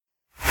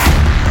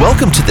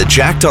Welcome to the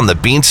Jacked on the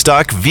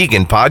Beanstalk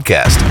Vegan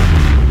Podcast,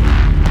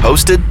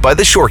 hosted by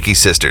the Shorkey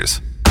Sisters.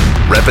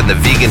 Repping the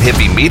vegan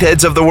hippie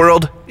meatheads of the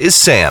world is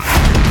Sam,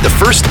 the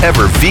first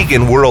ever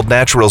vegan World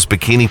Naturals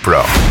bikini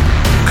pro,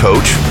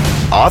 coach,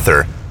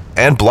 author,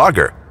 and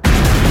blogger,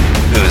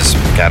 who's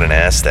got an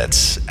ass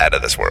that's out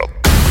of this world.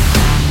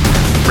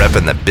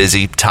 Repping the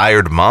busy,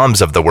 tired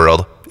moms of the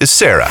world is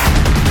Sarah,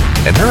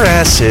 and her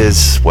ass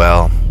is,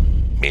 well,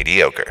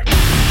 mediocre.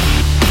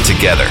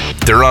 Together,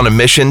 they're on a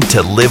mission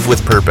to live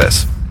with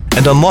purpose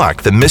and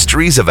unlock the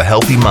mysteries of a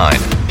healthy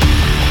mind,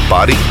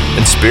 body,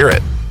 and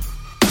spirit.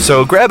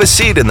 So grab a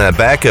seat in the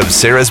back of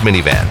Sarah's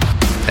minivan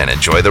and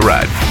enjoy the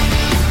ride.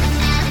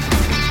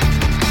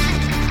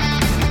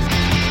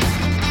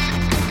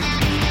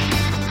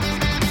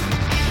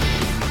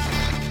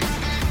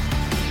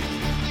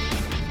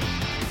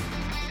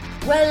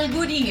 Well,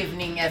 good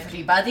evening,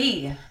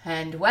 everybody,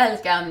 and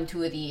welcome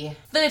to the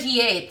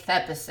 38th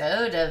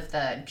episode of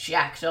the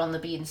Jacked on the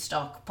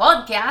Beanstalk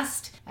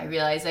podcast. I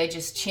realize I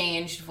just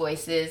changed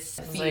voices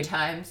a few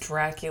times.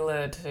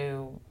 Dracula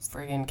to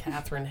friggin'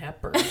 Katharine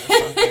Hepburn or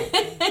something.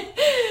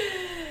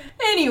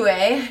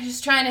 Anyway,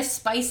 just trying to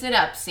spice it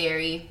up,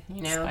 Sari.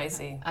 You know,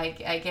 Spicy.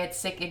 I get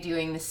sick of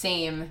doing the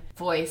same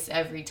voice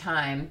every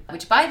time.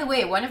 Which, by the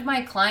way, one of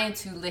my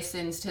clients who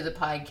listens to the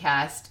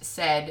podcast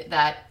said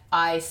that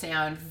I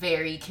sound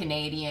very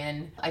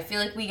Canadian. I feel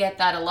like we get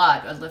that a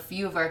lot. A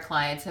few of our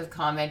clients have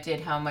commented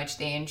how much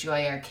they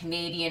enjoy our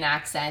Canadian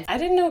accent. I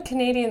didn't know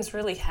Canadians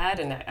really had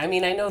an accent. I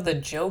mean, I know the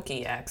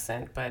jokey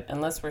accent, but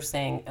unless we're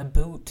saying a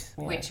boot.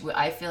 Yeah. Which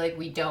I feel like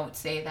we don't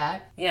say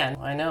that. Yeah,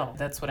 I know.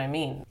 That's what I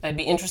mean. I'd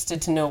be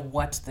interested to know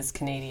what this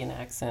Canadian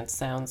accent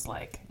sounds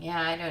like.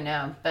 Yeah, I don't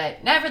know.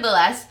 But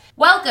nevertheless,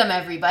 welcome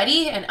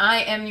everybody, and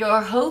I am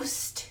your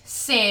host,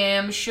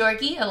 Sam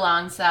Shorkey,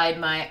 alongside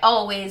my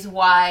always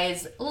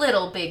wise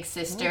little big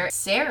sister,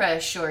 Sarah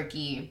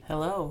Shorkey.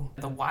 Hello.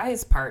 The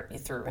wise part you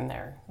threw in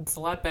there. It's a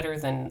lot better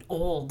than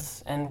old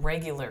and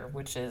regular,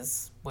 which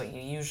is what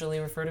you usually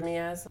refer to me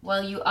as.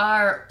 Well, you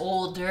are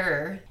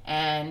older,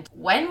 and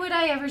when would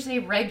I ever say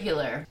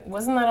regular?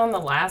 Wasn't that on the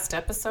last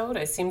episode?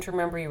 I seem to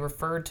remember you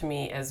referred to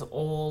me as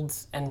old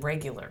and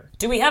regular.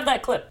 Do we have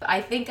that clip?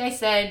 I think I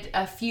said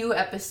a few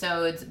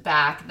episodes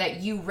back that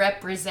you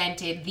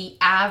represented the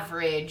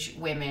average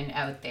women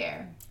out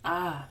there.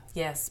 Ah,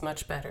 yes,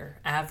 much better.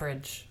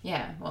 Average.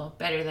 Yeah, well,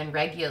 better than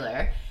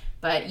regular.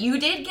 But you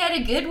did get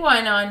a good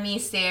one on me,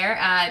 Sarah,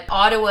 at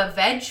Ottawa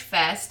Veg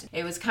Fest.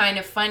 It was kind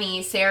of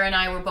funny. Sarah and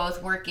I were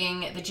both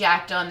working the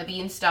Jacked on the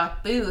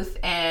Beanstalk booth,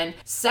 and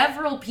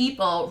several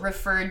people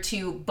referred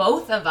to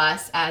both of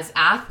us as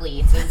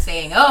athletes and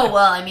saying, oh,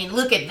 well, I mean,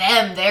 look at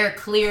them. They're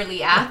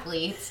clearly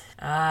athletes.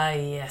 Ah,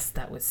 yes,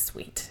 that was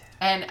sweet.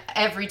 And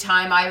every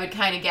time I would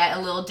kind of get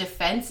a little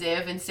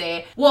defensive and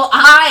say, well,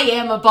 I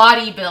am a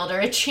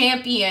bodybuilder, a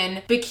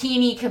champion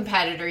bikini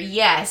competitor,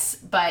 yes,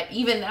 but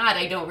even that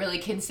I don't really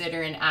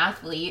consider an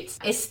athlete.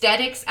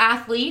 Aesthetics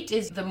athlete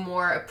is the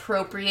more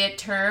appropriate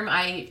term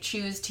I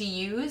choose to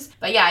use.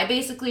 But yeah, I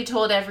basically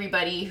told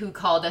everybody who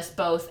called us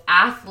both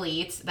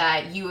athletes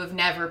that you have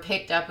never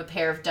picked up a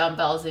pair of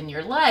dumbbells in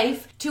your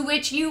life, to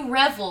which you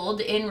reveled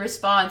in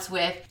response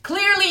with,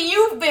 clearly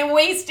you've been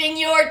wasting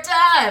your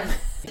time.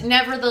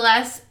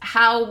 Nevertheless,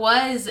 how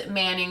was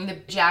manning the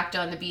Jacked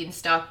on the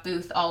Beanstalk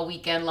booth all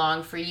weekend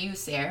long for you,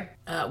 Sarah?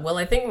 Well,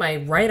 I think my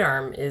right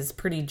arm is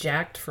pretty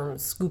jacked from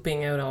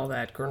scooping out all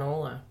that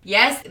granola.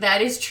 Yes,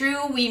 that is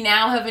true. We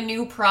now have a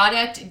new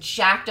product,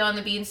 Jacked on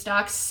the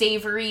Beanstalk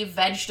savory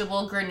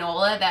vegetable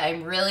granola, that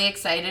I'm really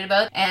excited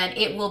about, and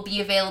it will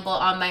be available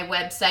on my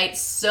website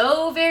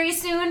so very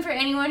soon for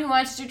anyone who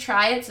wants to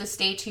try it, so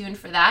stay tuned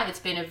for that. It's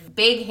been a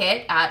big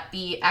hit at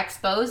the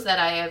expos that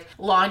I have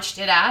launched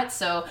it at,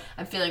 so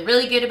I'm feeling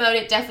really good about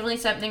it. Definitely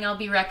something I'll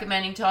be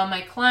recommending to all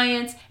my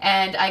clients,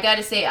 and I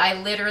gotta say,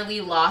 I literally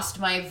lost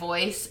my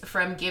voice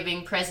from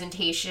giving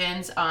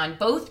presentations on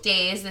both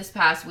days this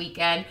past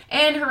weekend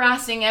and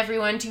harassing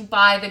everyone to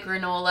buy the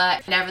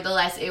granola.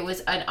 Nevertheless, it was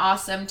an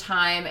awesome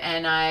time,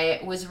 and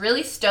I was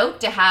really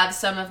stoked to have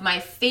some of my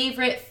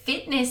favorite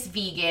fitness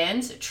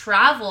vegans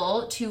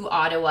travel to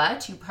Ottawa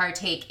to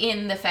partake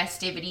in the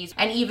festivities.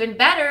 And even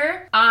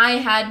better, I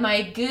had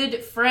my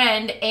good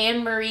friend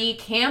Anne-Marie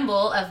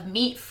Campbell of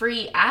Meat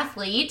Free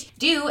Athlete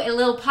do a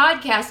little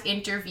podcast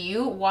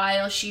interview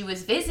while she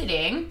was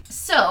visiting.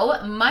 So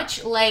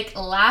much like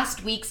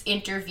last week's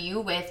interview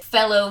with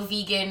fellow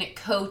vegan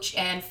coach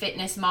and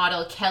fitness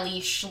model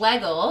Kelly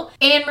Schlegel,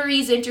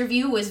 Anne-Marie's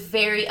interview was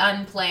very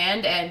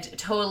unplanned and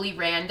totally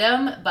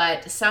random,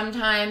 but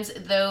sometimes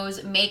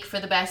those make for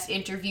the best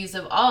interviews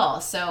of all.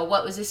 So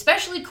what was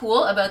especially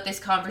cool about this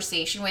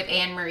conversation with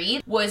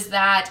Anne-Marie was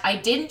that I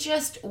didn't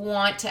just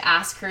want to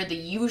ask her the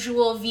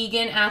usual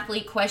vegan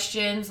athlete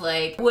questions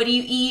like, what do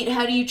you eat?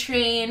 How do you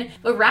train?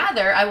 But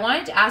rather, I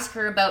wanted to ask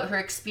her about her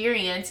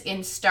experience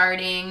in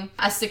starting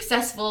a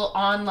successful successful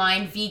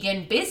online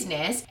vegan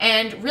business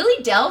and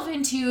really delve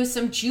into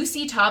some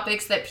juicy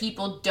topics that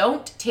people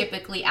don't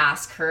typically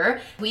ask her.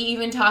 We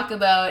even talk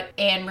about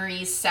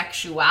Anne-Marie's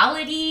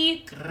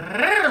sexuality.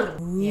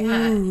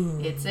 Yeah,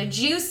 it's a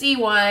juicy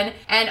one.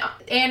 And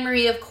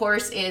Anne-Marie, of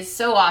course, is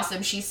so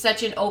awesome. She's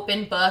such an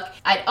open book.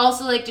 I'd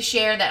also like to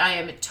share that I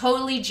am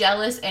totally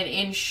jealous and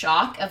in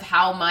shock of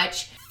how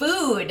much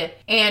food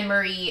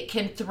Anne-Marie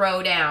can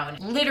throw down.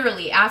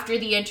 Literally, after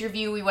the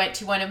interview, we went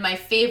to one of my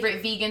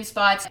favorite vegan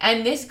spots,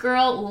 and this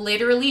girl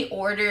literally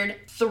ordered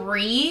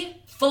 3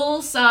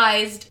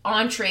 full-sized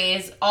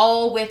entrees,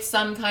 all with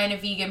some kind of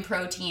vegan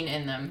protein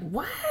in them.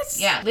 What?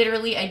 Yeah,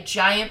 literally a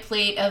giant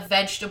plate of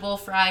vegetable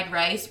fried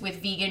rice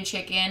with vegan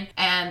chicken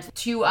and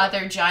 2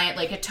 other giant,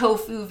 like a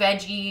tofu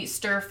veggie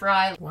stir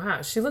fry.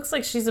 Wow, she looks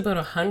like she's about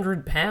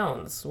 100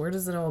 pounds. Where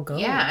does it all go?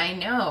 Yeah, I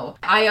know.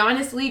 I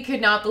honestly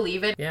could not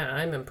believe it. Yeah,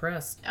 I'm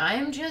impressed.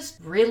 I'm just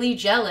really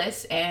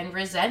jealous and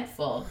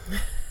resentful.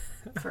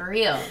 For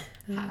real.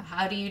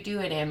 How do you do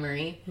it,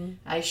 Anne-Marie?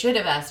 I should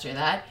have asked her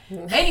that.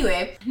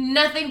 Anyway,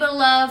 nothing but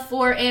love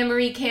for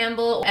Anne-Marie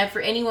Campbell. And for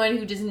anyone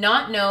who does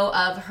not know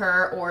of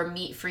her or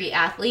Meat Free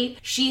Athlete,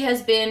 she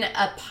has been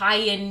a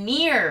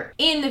pioneer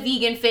in the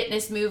vegan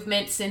fitness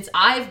movement since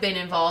I've been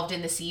involved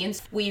in the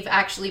scenes. We've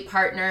actually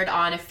partnered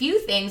on a few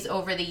things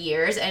over the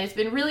years, and it's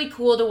been really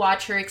cool to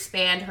watch her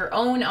expand her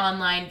own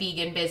online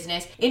vegan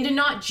business into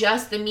not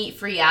just the Meat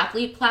Free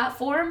Athlete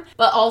platform,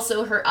 but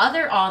also her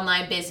other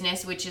online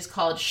business, which is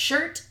called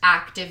Shirt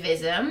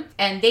Activism,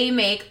 and they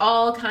make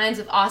all kinds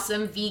of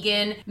awesome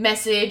vegan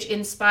message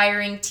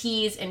inspiring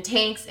tees and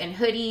tanks and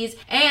hoodies.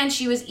 And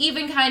she was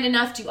even kind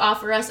enough to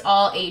offer us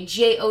all a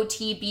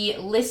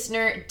JOTB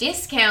listener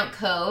discount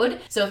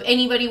code. So if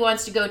anybody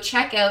wants to go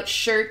check out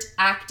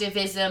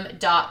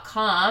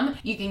shirtactivism.com,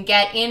 you can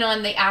get in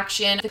on the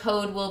action. The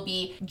code will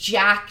be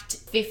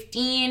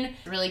JACKED15.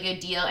 Really good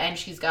deal, and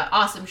she's got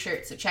awesome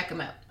shirts, so check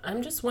them out.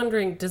 I'm just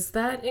wondering, does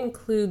that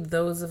include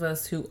those of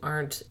us who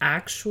aren't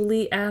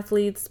actually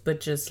athletes, but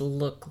just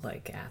look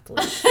like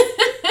athletes?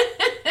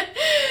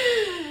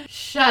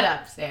 Shut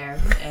up, Sam.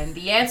 And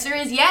the answer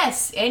is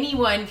yes,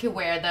 anyone can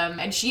wear them.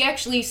 And she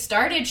actually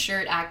started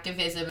Shirt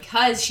Activism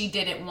because she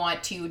didn't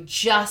want to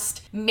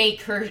just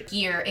make her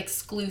gear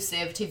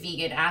exclusive to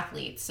vegan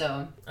athletes.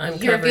 So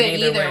you're good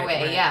either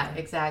way. Right. Yeah,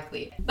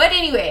 exactly. But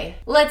anyway,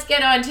 let's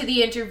get on to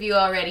the interview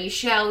already,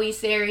 shall we,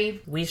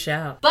 Sari? We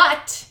shall.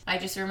 But I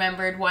just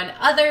remembered one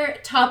other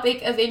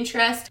topic of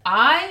interest.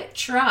 I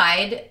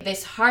tried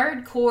this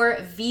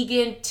hardcore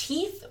vegan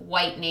teeth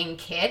whitening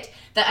kit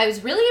that I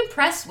was really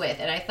impressed with,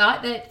 and I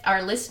thought that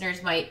our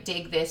listeners might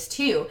dig this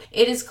too.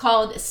 It is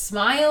called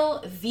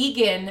Smile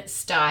Vegan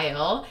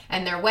Style,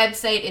 and their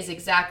website is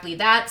exactly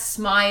that,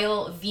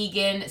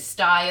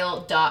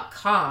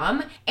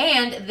 smileveganstyle.com,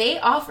 and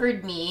they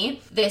offered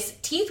me this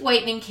teeth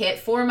whitening kit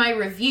for my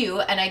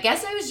review, and I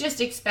guess I was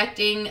just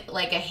expecting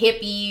like a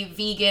hippie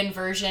vegan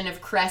version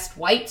of Crest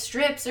White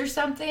Strips or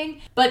something,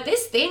 but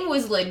this thing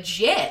was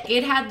legit.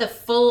 It had the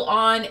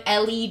full-on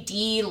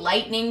LED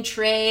lightning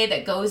tray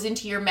that goes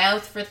into your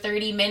mouth for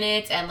 30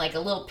 minutes and like a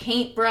little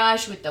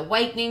paintbrush with the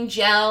whitening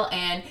gel,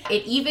 and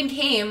it even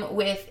came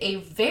with a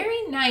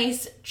very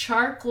nice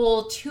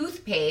charcoal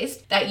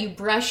toothpaste that you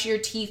brush your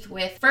teeth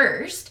with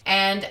first.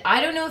 And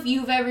I don't know if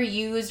you've ever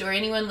used, or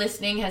anyone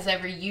listening has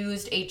ever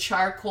used, a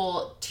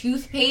charcoal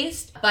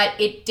toothpaste, but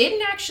it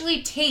didn't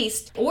actually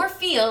taste or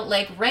feel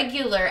like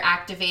regular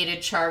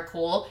activated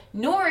charcoal,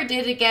 nor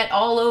did it get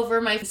all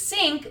over my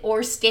sink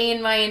or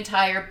stain my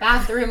entire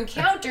bathroom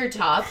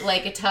countertop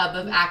like a tub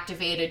of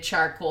activated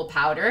charcoal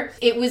powder.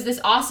 It was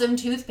this awesome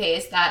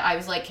toothpaste that I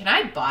was like, can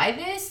I buy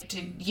this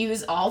to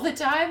use all the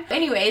time?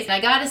 Anyways, I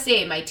gotta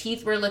say, my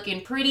teeth were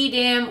looking pretty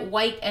damn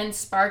white and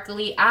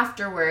sparkly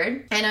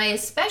afterward, and I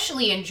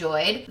especially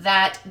enjoyed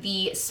that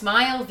the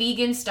Smile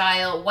Vegan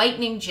Style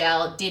whitening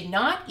gel did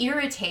not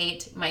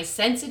irritate my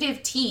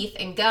sensitive teeth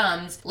and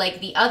gums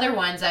like the other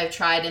ones I've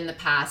tried in the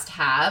past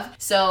have.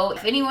 So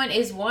if anyone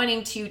is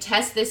wanting to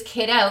test this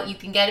kit out, you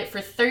can get it for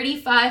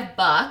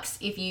 $35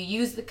 if you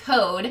use the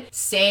code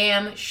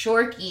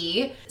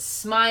SAMSHORKY,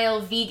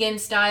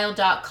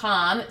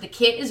 smileveganstyle.com. The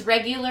kit is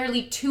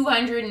regularly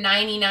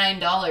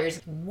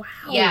 $299. Wow.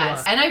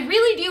 Yes, and I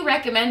really do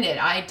recommend it.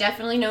 I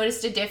definitely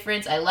noticed a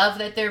difference. I love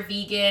that they're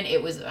vegan.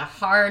 It was a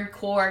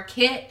hardcore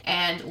kit,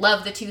 and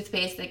love the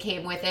toothpaste that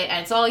came with it.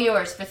 And it's all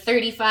yours for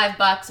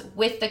 $35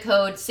 with the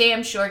code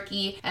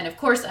SAMSHORKY. And of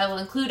course, I will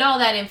include all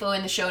that info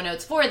in the show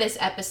notes for this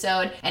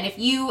episode. And if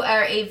you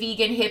are a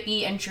vegan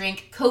hippie and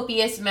drink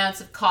copious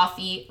amounts of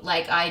coffee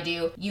like I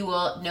do, you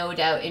will no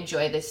doubt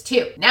enjoy this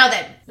too. Now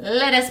then,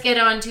 let us get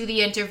on to the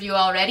interview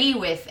already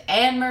with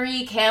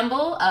Anne-Marie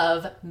Campbell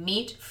of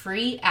Meat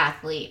Free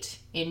Athlete.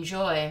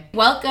 Enjoy.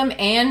 Welcome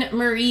Anne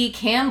Marie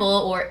Campbell,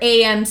 or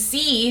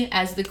AMC,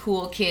 as the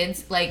cool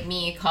kids like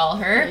me call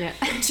her,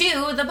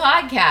 to the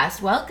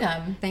podcast.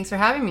 Welcome. Thanks for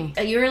having me.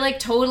 You're like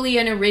totally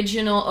an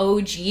original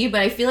OG,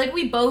 but I feel like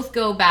we both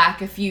go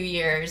back a few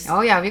years. Oh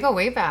yeah, we go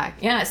way back.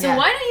 Yeah, so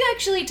why don't you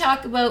actually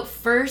talk about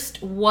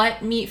first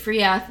what Meat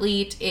Free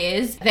Athlete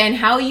is, then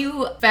how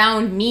you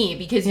found me,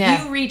 because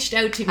you reached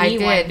out to me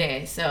one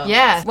day. So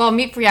yeah, well,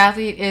 Meat Free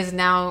Athlete is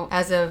now,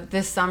 as of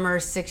this summer,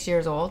 6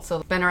 years old, so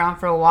it's been around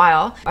for a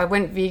while. I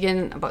went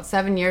vegan about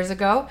 7 years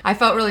ago. I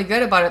felt really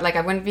good about it. Like,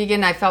 I went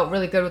vegan, I felt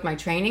really good with my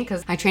training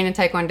because I train in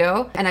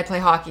Taekwondo and I play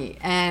hockey.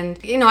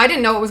 And, you know, I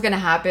didn't know what was going to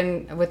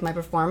happen with my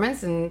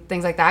performance and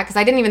things like that because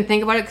I didn't even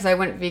think about it because I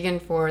went vegan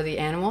for the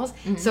animals.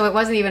 Mm-hmm. So it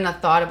wasn't even a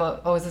thought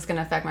about, oh, is this going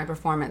to affect my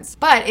performance?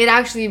 But it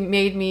actually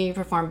made me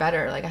perform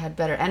better. Like, I had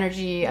better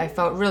energy. I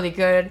felt really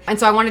good. And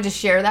so I wanted to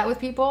share that with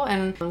people.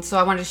 And so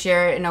I wanted to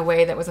share it in a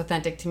way that was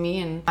authentic to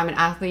me. And I'm an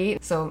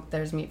athlete, so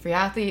there's Meat Free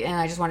Athlete. And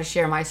I just want to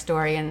share my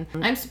story. And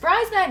I'm surprised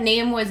that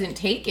name wasn't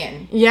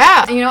taken.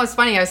 Yeah. You know, it's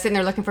funny. I was sitting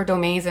there looking for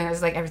domains and it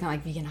was like everything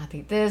like vegan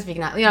athlete this,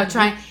 vegan athlete, you know,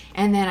 trying.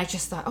 And then I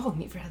just thought, oh,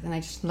 Meat Free Athlete. And I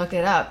just looked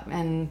it up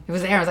and it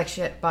was there. I was like,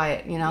 shit, buy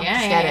it, you know,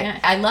 just get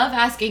it. I love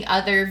asking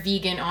other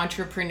vegan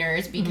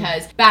entrepreneurs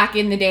because back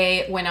in the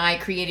day when I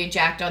created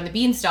Jacked on the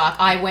Beanstalk,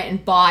 I went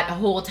and bought a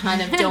whole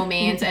ton of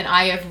domains and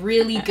I have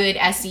really good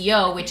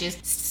SEO, which is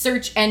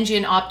search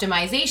engine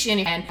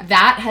optimization. And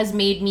that has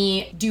made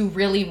me do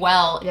really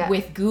well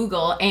with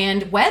Google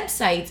and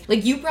websites.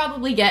 Like, you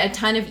probably get a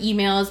ton of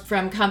emails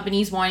from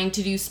companies wanting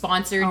to do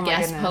sponsored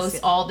guest posts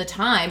all the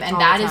time. And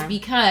that is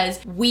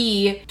because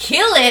we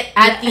kill it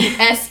at the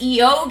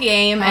SEO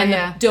game and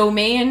the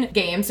domain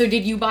game. So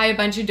did you buy a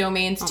bunch of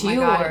domains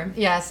too? Or?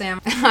 Yeah,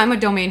 Sam. I'm a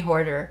domain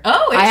hoarder.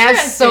 Oh, I have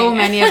so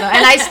many of them.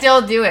 And I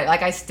still do it.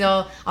 Like,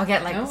 I'll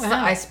get like,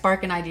 I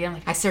spark an idea. I'm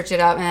like, I search it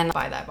up and then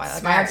buy that.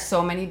 Like, I have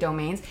so many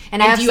domains.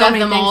 And I have do you have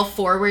them all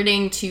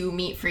forwarding to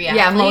Meat Free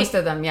Athlete? Yeah, most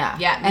of them, yeah.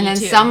 And then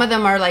too. Some of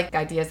them are like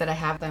ideas that I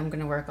have that I'm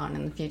going to work on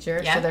in the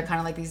future. So they're kind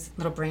of like these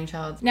little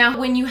brainchilds. Now,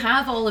 when you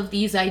have all of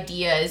these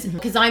ideas,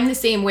 because I'm the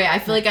same way, I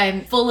feel like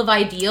I'm full of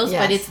ideas,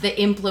 but it's the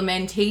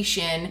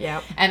implementation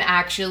and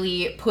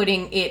actually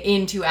putting it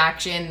into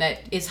action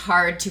that is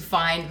hard to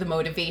find the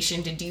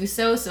motivation to do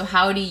so. So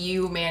how do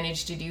you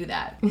manage to do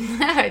that?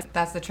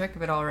 That's the trick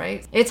of it all,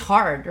 right? It's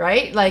hard,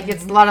 right? Like,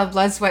 it's a lot of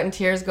blood, sweat, and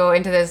tears go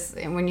into this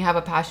when you have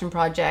a passion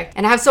project.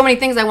 And I have so many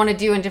things I want to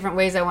do in different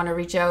ways I want to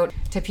reach out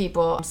to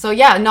people. So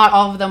yeah, not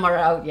all of them are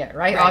out yet,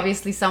 right?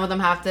 Obviously, some of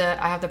them I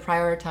have to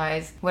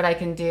prioritize what I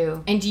can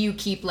do. And do you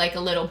keep like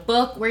a little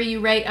book where you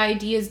write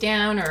ideas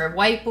down, or a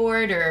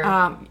whiteboard, or?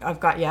 I've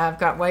got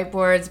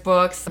whiteboards,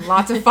 books,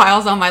 lots of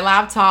files on my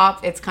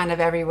laptop. It's kind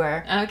of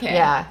everywhere. Okay.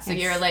 Yeah. So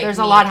you're like, there's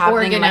a lot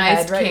happening organized in my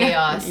head, right?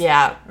 chaos.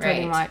 Yeah,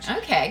 pretty much.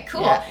 Okay,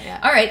 cool.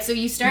 Yeah. All right, so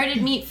you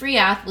started Meat Free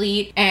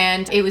Athlete,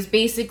 and it was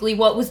basically,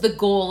 what was the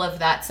goal of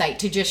that site?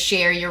 To just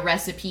share your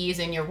recipes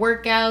and your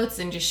workouts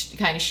and just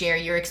kind of share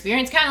your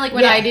experience, kind of like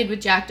what I did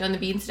with Jacked on the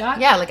Beanstalk?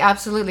 Yeah, like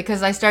absolutely,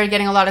 because I started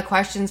getting a lot of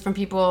questions from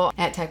people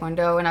at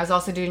Taekwondo, and I was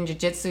also doing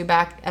jiu-jitsu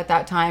back at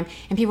that time,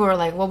 and people were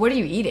like, well, what are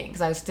you eating?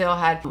 Because I still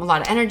had a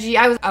lot of energy.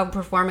 I was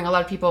outperforming a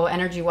lot of people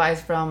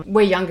energy-wise from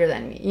way younger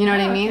than me, you know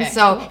what I mean?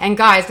 So, and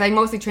guys, I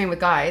mostly train with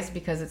guys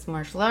because it's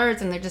martial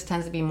arts, and there just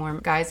tends to be more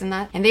guys in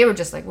that, and they were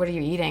just like, what are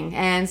you eating?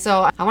 And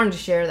so I wanted to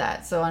share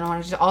that. So I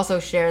wanted to also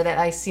share that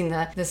I seen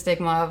the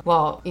stigma of,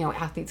 well, you know,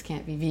 athletes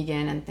can't be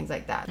vegan and things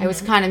like that. It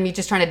was kind of me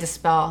just trying to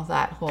dispel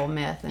that whole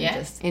myth and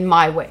just in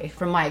my way,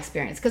 from my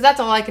experience, because that's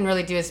all I can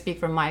really do is speak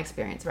from my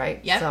experience,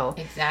 right? Yep, so,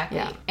 exactly.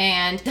 Yeah.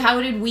 And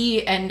how did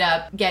we end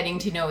up getting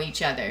to know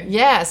each other?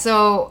 Yeah,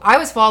 so I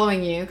was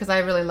following you because I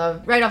really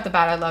love, right off the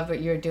bat, I love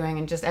what you're doing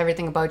and just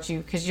everything about you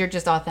because you're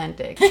just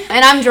authentic.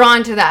 And I'm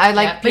drawn to that. I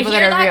like people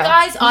that are real. But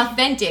guy's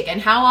authentic.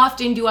 And how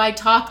often do I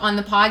talk on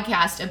the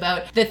podcast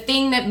about the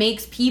thing that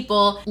makes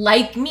people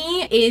like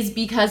me is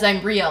because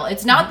I'm real.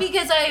 It's not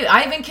because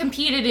I haven't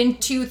competed in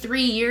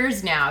 2-3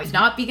 years now. It's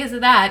not because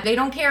of that. They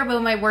don't care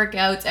about my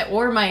workouts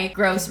or my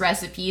gross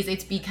recipes.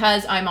 It's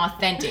because I'm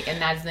authentic.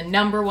 And that is the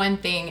number one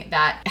thing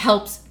that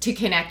helps to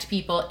connect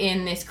people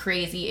in this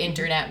crazy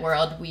internet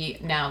world we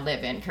now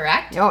live in,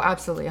 correct? Oh,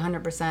 absolutely,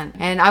 100%.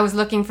 And I was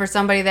looking for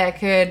somebody that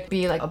could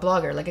be like a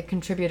blogger, like a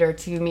contributor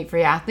to Meat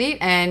Free Athlete,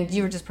 and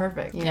you were just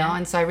perfect, you know?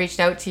 And so I reached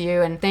out to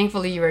you, and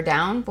thankfully you were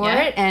down for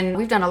it, and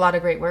we've done a lot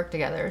of great work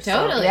together.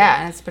 Totally. So,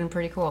 yeah, and it's been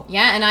pretty cool.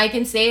 Yeah, and I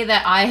can say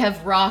that I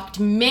have rocked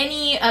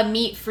many a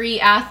Meat Free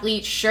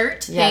Athlete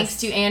shirt, thanks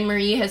to Anne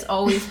Marie has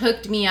always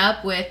hooked me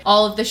up with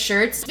all of the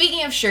shirts.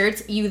 Speaking of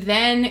shirts, you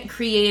then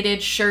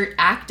created Shirt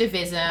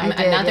Activism,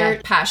 another another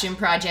Yeah. passion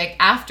project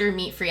after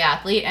Meat Free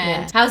Athlete.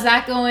 And how's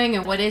that going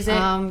and what is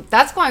it?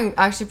 That's going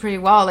actually pretty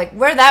well. Like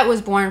where that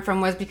was born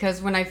from was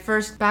because when I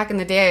first, back in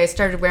the day, I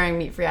started wearing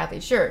Meat Free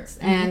Athlete shirts.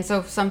 And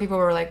so some people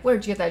were like,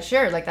 where'd you get that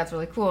shirt? Like, that's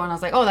really cool. And I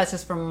was like, oh, that's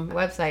just from the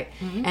website.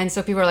 And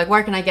so people were like,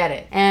 where can I get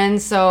it?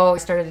 And so I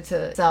started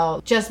to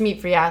sell just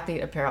Meat Free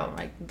Athlete apparel,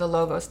 like the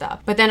logo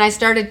stuff. But then I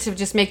started to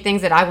just make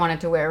things that I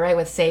wanted to wear, right?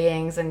 With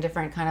sayings and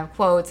different kind of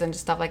quotes and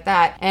just stuff like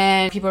that.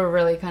 And people were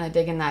really kind of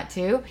digging that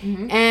too.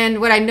 And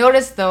what I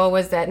noticed though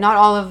was that not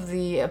all of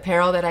the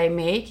apparel that I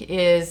make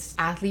is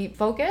athlete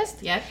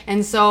focused. Yep.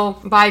 And so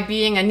by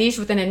being a niche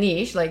within a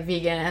niche, like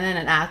vegan and then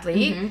an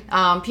athlete,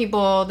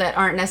 people that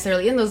aren't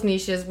necessarily in those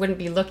niches wouldn't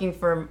be looking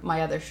for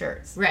my other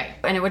shirts. Right.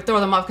 And it would throw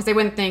them off because they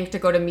wouldn't think to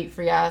go to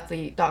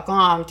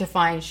meatfreeathlete.com to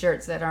find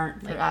shirts that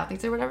aren't for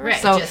athletes or whatever.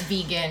 Right, So just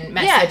vegan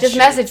message yeah, just shirts.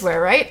 message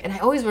wear, right? And I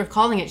always were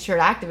calling it shirt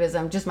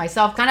activism, just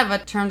myself, kind of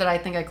a term that I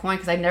think I coined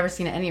because I'd never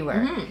seen it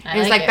anywhere. I It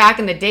was like like it. back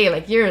in the day,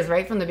 like years,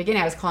 right from the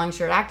beginning, I was calling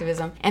shirt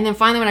activism. And then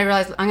finally when I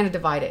realized I'm going to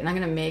divide it and I'm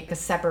going to make a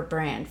separate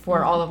brand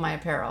for all of my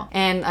apparel.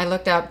 And I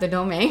looked up the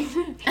domain,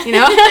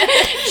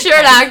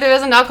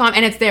 shirtactivism.com,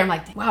 and it's there. I'm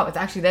like, wow, it's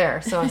actually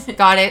there. So I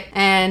got it.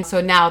 And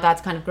so now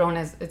that's kind of grown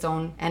as its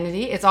own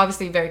entity. It's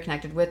obviously very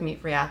connected with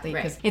Meat Free Athlete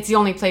because it's the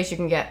only place you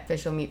can get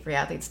official Meat Free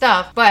Athlete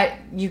stuff, but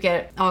you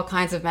get all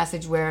kinds of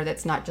message wear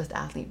that's not just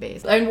athlete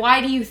based. And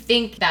why do you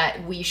think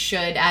that we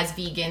should, as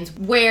vegans,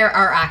 wear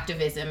our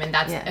activism? And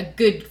that's a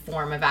good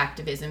form of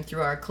activism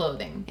through our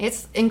clothing.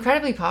 It's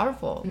incredibly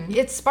powerful.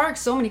 It sparks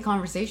so many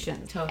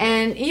conversations. Totally.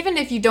 And even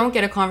if you don't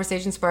get a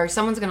conversation sparked,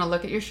 someone's going to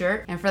look at your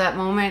shirt, and for that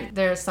moment,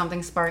 there's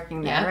something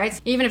sparking there, Yeah. right?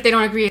 Even if they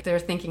don't agree, they're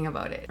thinking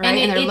about it, right?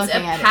 And they're it's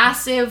looking a at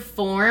passive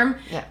form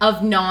Yeah.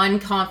 of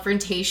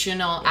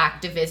non-confrontational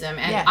activism.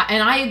 And, Yeah.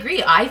 and I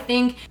agree. I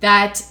think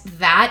that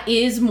that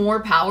is more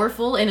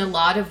powerful in a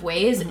lot of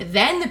ways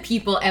than the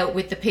people out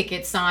with the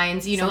picket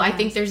signs. You know, I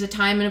think there's a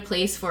time and a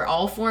place for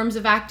all forms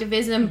of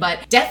activism,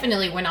 but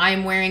definitely when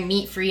I'm wearing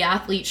meat-free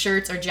athlete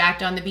shirts or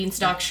Jacked on the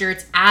Beanstalk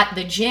shirts at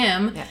the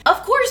gym,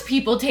 of course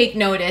people take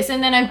notice.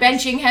 And then I'm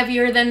benching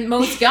heavier than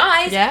most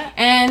guys.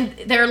 And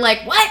they're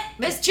like, what?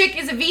 This chick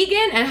is a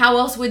vegan? And how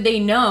else would they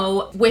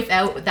know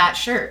without that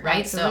shirt, right?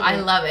 Absolutely. So I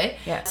love it.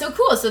 Yeah. So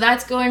cool. So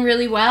that's going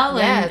really well.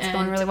 Yeah, and, it's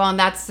going really well, and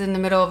that's in the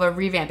middle of a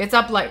revamp. It's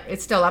up, like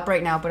it's still up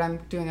right now, but I'm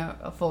doing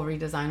a full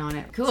redesign on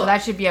it. Cool. So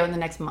that should be out in the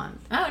next month.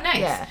 Oh, nice.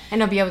 Yeah,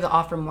 and I'll be able to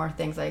offer more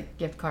things like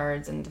gift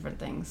cards and different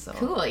things. So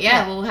Cool.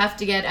 Yeah, we'll have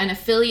to get an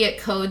affiliate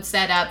code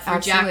set up for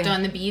Absolutely. Jacked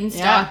on the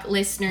Beanstalk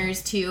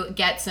listeners to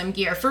get some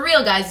gear. For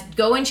real, guys,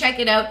 go and check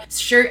it out.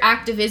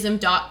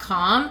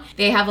 Shirtactivism.com.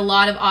 They have a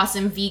lot of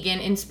awesome vegan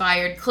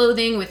inspired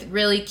clothing with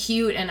really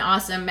cute and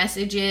awesome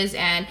messages,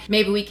 and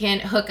maybe we can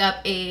hook up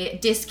a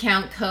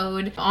discount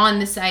code on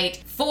the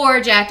site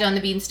for Jacked on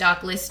the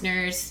Beanstalk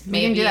listeners. we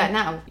Maybe can do that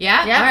now.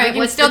 Yeah? Yeah, All right. we can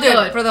What's still the do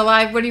code? it for the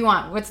live. What do you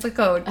want? What's the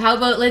code? How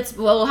about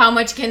how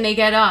much can they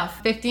get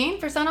off?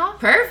 15% off?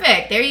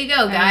 Perfect. There you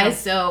go, guys.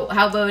 So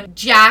how about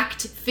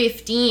Jacked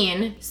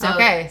 15? So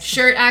Okay.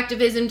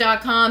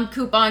 shirtactivism.com,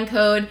 coupon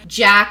code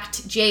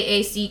Jacked,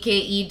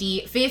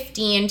 JACKED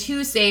 15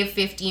 to save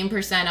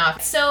 15%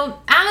 off. So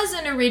as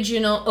an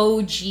original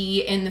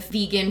OG in the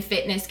vegan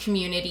fitness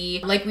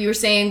community, like we were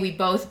saying, we've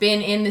both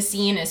been in the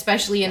scene,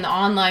 especially in the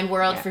online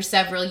world for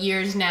several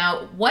years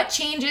now. What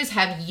changes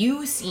have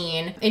you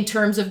seen in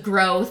terms of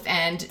growth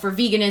and for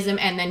veganism,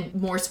 and then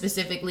more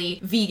specifically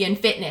vegan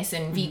fitness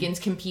and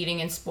vegans competing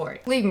in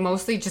sport?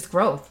 Mostly just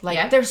growth. Like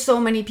Yeah. there's so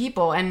many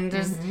people and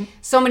there's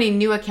so many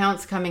new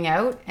accounts coming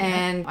out,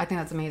 and I think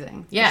that's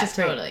amazing. Yeah, It's just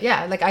great. totally.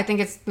 Yeah, like I think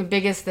it's the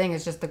biggest thing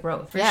is just the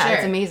growth. Yeah, sure.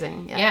 it's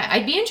amazing. Yeah,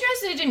 I'd be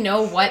interested to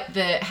know what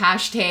the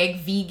hashtag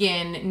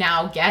vegan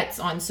now gets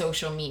on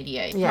social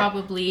media. Yeah.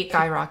 Probably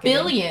Skyrocketing.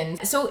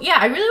 billions. So yeah,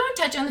 I really want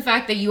to touch on the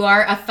fact that you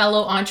are a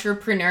fellow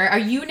entrepreneur. Are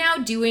you now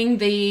doing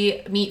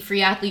the Meat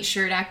Free Athlete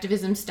shirt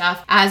activism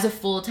stuff as a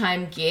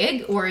full-time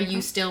gig, or are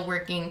you still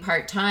working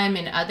part-time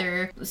in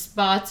other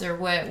spots, or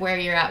where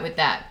you're at with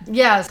that?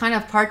 Yeah, it's kind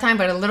of part-time,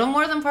 but a little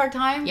more than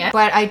part-time. Yeah.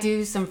 But I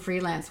do some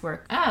freelance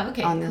work Oh,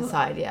 okay. on cool. the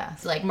side, yeah.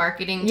 It's like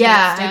marketing type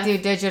Yeah, stuff? I do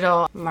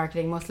digital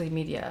marketing, mostly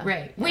media.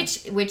 Right.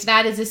 Which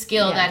that is a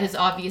skill Yeah. that has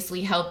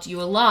obviously helped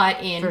you a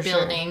lot in For sure.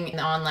 building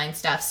the online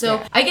stuff. So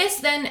Yeah. I guess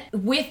then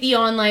with the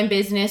online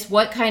business,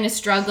 what kind of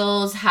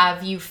struggles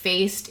have you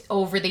faced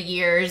over the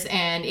years,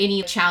 and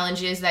any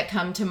challenges that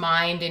come to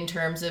mind in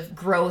terms of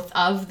growth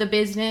of the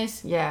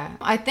business? Yeah,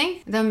 I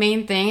think the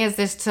main thing is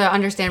just to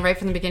understand right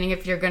from the beginning,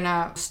 if you're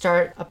gonna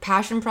start a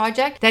passion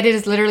project, that it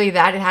is literally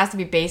that. It has to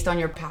be based on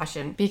your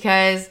passion,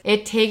 because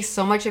it takes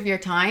so much of your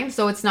time.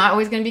 So it's not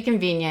always gonna be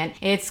convenient.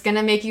 It's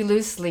gonna make you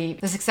lose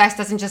sleep. The success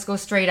doesn't just go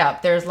straight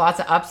up. There's lots lots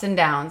of ups and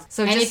downs.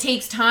 So and it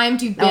takes time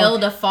to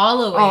build a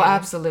following. Oh,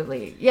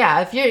 absolutely.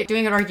 Yeah, if you're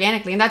doing it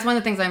organically, and that's one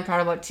of the things I'm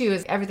proud about too,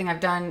 is everything I've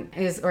done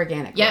is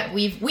organic. Yeah,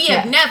 we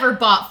have never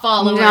bought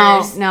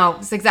followers. No,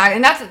 it's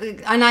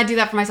exactly, and I do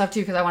that for myself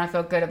too, because I want to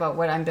feel good about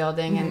what I'm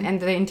building and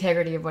the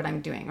integrity of what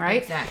I'm doing,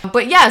 right? Exactly.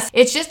 But yes,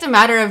 it's just a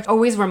matter of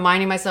always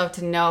reminding myself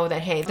to know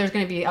that, hey, there's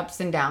going to be ups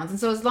and downs. And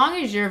so as long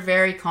as you're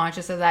very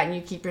conscious of that and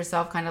you keep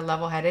yourself kind of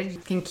level-headed, you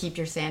can keep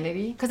your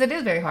sanity, because it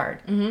is very hard.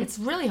 It's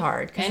really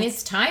hard. And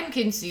it's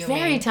time-consuming.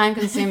 Very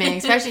time-consuming,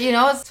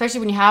 especially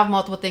when you have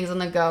multiple things on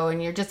the go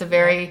and you're just a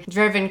very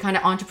driven kind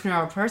of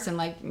entrepreneurial person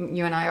like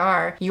you and I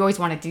are. You always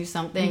want to do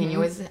something and you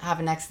always have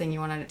a next thing you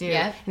want to do.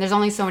 Yep. And there's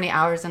only so many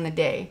hours in the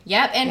day.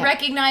 Yep, and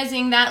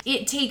recognizing that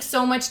it takes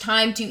so much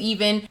time to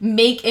even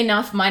make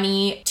enough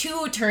money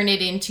to turn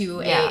it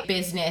into a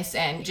business,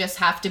 and just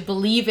have to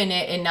believe in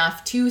it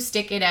enough to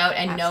stick it out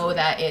and know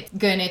that it's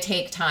gonna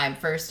take time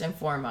first and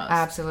foremost.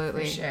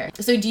 Absolutely. For sure.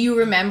 So do you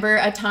remember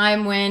a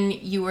time when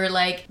you were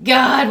like,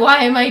 God,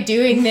 why am I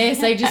doing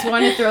this? I just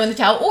want to throw in the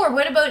towel. Or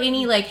what about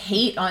any like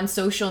hate on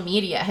social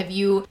media? Have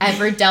you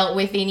ever dealt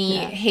with any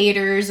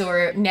haters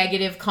or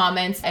negative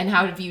comments, and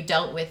how have you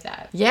dealt with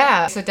that?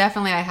 Yeah, so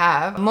definitely I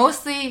have.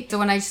 Mostly, so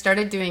when I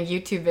started doing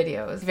YouTube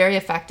videos, very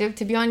effective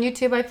to be on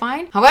YouTube, I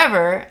find.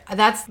 However,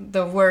 that's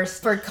the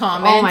worst. For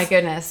comments. Oh my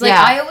goodness. Like,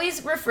 I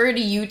always refer to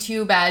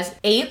YouTube as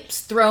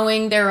apes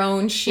throwing their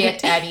own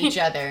shit at each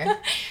other.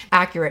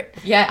 Accurate.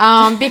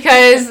 Yeah.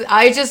 Because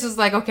I just was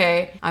like,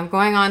 okay, I'm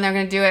going on there, I'm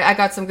going to do it. I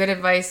got some good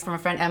advice from a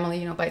friend,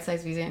 Emily, Bite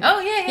Size Vegan. Oh,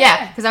 yeah.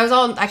 Yeah, because I was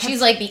all...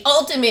 She's like the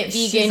ultimate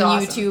vegan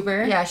awesome.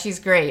 YouTuber. Yeah, she's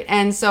great.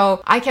 And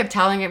so I kept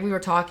telling it, we were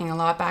talking a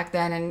lot back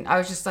then, and I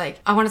was just like,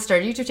 I want to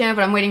start a YouTube channel,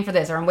 but I'm waiting for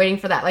this, or I'm waiting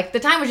for that. Like, the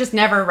time was just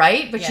never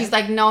right, but she's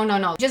like, no,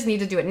 you just need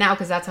to do it now,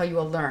 because that's how you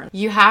will learn.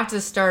 You have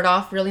to start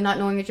off really not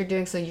knowing what you're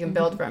doing so you can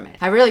build from it.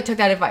 I really took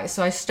that advice,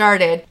 so I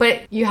started,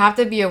 but you have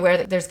to be aware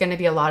that there's going to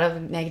be a lot of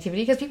negativity,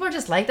 because people are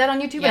just like that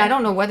on YouTube, and I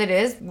don't know what it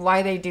is,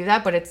 why they do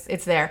that, but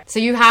it's there. So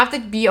you have to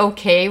be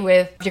okay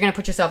with, if you're going to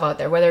put yourself out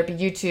there, whether it be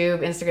YouTube,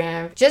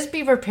 Instagram, just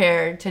be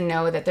prepared to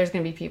know that there's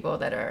going to be people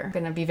that are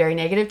going to be very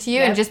negative to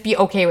you, and just be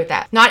okay with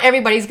that. Not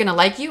everybody's going to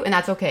like you, and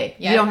that's okay.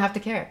 You don't have to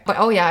care. But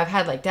I've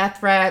had like death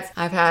threats.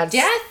 I've had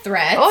death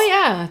threats. Oh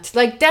yeah,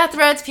 like death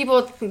threats,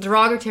 people,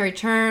 derogatory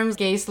terms,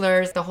 gay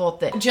slurs, the whole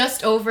thing.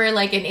 Just over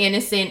like an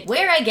innocent,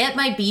 where I get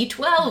my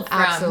B12 from.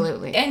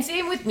 Absolutely. And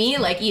same with me.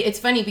 Like, it's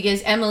funny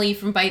because Emily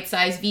from Bite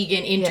Size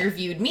Vegan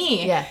interviewed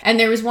me. Yeah. And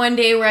there was one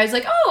day where I was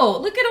like, oh,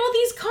 look at all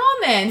these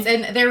comments.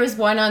 And there was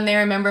one on there,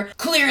 I remember,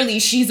 clearly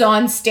she's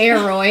on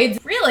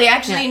steroids. Really,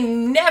 actually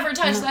never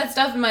touched that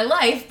stuff in my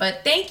life,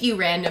 but thank you,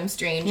 random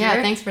stranger.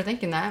 Yeah, thanks for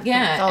thinking that.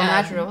 Yeah. It's all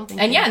natural.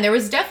 Thank you. And there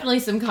was definitely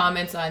some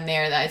comments on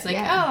there that it's like,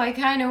 oh, I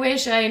kind of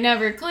wish I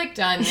never clicked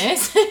on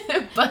this.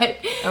 But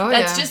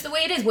that's just the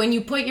way it is. When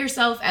you put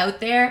yourself out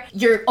there,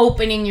 you're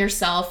opening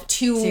yourself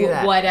to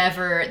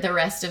whatever the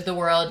rest of the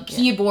world,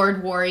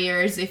 keyboard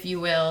warriors, if you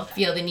will,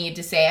 feel the need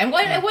to say. And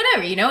whatever,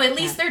 at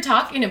least they're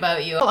talking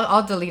about you.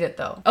 I'll delete it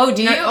though. Oh,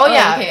 do you? Oh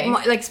yeah. Okay.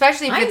 Like,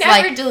 especially if it's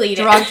like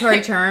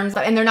derogatory terms,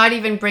 and they're not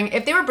even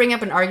if they were bringing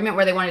up an argument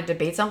where they want to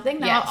debate something,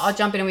 then I'll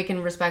jump in and we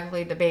can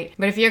respectfully debate.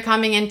 But if you're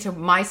coming into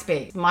my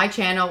space, my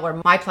channel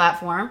or my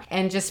platform,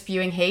 and just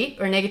spewing hate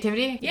or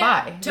negativity,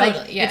 bye. Totally.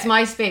 Like, it's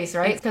my space,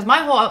 right? Because my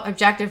whole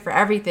objective for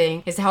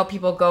everything is to help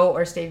people go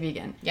or stay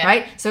vegan,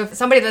 right? So if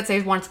somebody, let's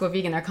say, wants to go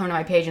vegan, they're coming to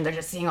my page and they're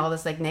just seeing all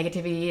this like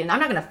negativity, and I'm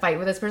not going to fight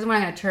with this person. I'm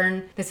not going to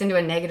turn this into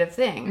a negative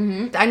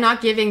thing. I'm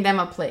not giving them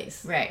a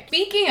place. Right.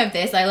 Speaking of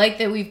this, I like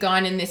that we've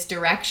gone in this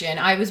direction.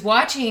 I was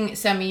watching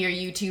some of your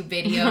YouTube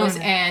videos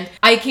and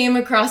I came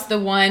across the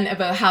one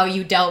about how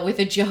you dealt with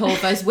a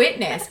Jehovah's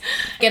Witness.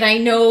 And I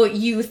know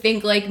you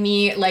think like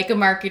me, like a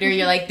marketer,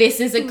 you're like, this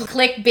is a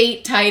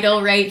clickbait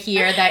title right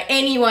here that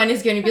anyone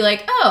is going to be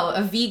like, oh,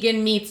 a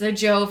vegan meets a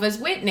Jehovah's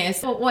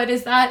Witness. But what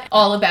is that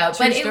all about?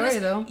 True story,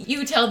 though.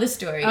 You tell the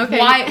story. Okay.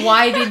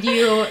 Why did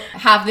you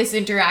have this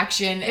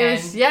interaction? It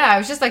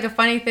was just like a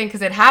funny thing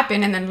because it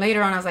happened, and then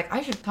later on I was like,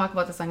 I should talk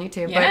about this on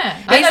YouTube.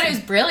 Yeah, but I thought it was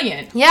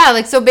brilliant. Yeah,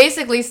 like, so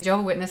basically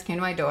Jehovah's Witness came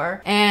to my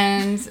door,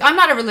 and I'm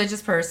not a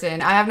religious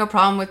person. I have no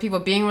problem with people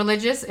being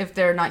religious if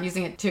they're not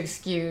using it to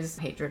excuse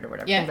hatred or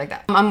whatever, things like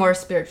that. I'm more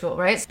spiritual,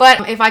 right?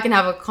 But if I can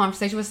have a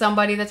conversation with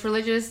somebody that's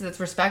religious, that's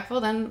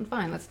respectful, then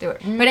fine, let's do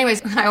it. But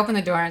anyways, I open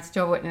the door and it's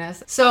Jehovah's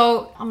Witness.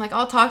 So I'm like,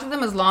 I'll talk to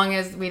them as long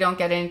as we don't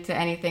get into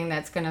anything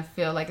that's gonna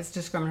feel like it's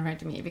discriminatory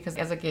to me, because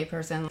as a gay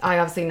person, I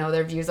obviously know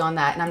their views on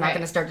that, and I'm not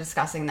gonna start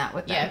discussing that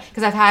with them.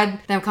 Because I've had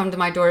them come to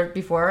my door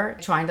before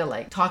trying to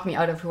like talk me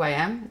out of who I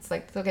am. It's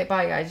like, it's okay,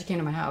 bye guys, you came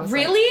to my house.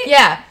 Really? Like,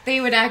 yeah.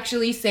 They would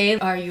actually say,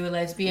 are you a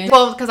lesbian?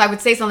 Well, because I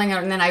would say something,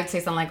 and then I would say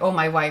something like, oh,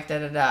 my wife, da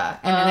da da.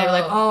 And then they were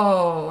like,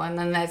 oh, and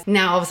then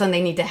now all of a sudden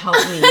they need to help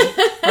me,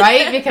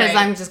 right? Because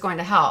I'm just going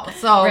to help.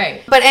 So,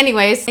 but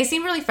anyways, they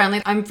seem really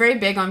friendly. I'm very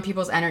big on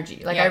people's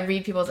energy. Like, I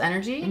read people's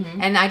energy,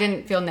 and I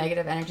didn't feel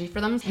negative energy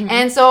for them.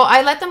 And so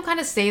I let them kind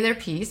of say their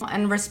piece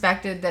and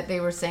respected that they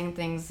were saying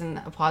things in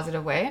a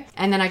positive way.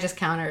 And then I just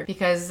countered,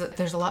 because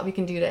there's a lot we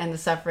can do to end the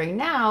suffering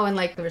now, and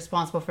like, they're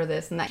responsible for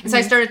this and that. So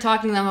I started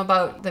talking to them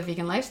about the the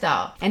vegan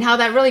lifestyle and how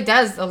that really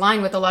does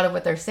align with a lot of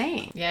what they're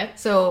saying. Yep.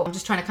 So I'm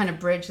just trying to kind of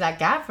bridge that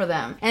gap for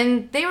them.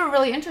 And they were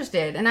really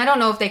interested. And I don't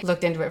know if they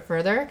looked into it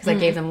further because I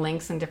gave them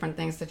links and different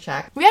things to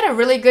check. We had a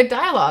really good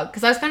dialogue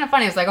because I was kind of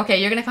funny. I was like, okay,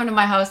 you're going to come to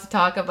my house to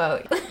talk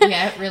about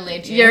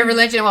Religion. your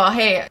religion. Well,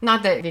 hey,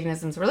 not that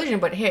veganism's a religion,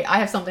 but hey, I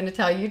have something to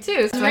tell you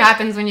too. So what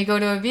happens when you go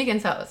to a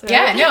vegan's house? Right?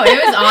 Yeah, no,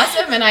 it was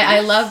awesome. And I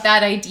love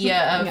that idea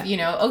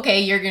of,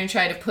 okay, you're going to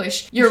try to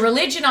push your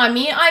religion on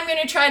me. I'm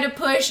going to try to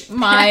push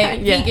my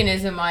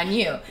veganism on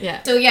you.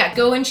 Yeah. So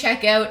go and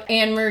check out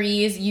Anne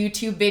Marie's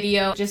YouTube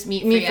video, just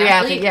Meat Free Free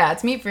Athlete. Yeah,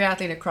 it's Meat Free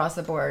Athlete across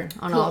the board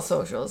on all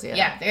socials.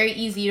 Yeah, very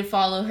easy to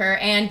follow her.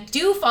 And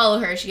do follow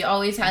her. She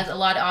always has a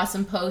lot of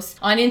awesome posts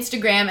on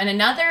Instagram. And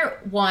another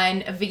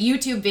one, a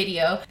YouTube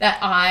video that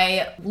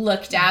I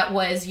looked at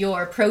was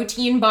your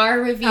protein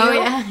bar review. Oh,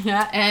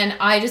 yeah. And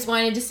I just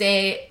wanted to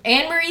say,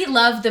 Anne Marie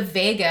loved the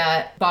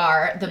Vega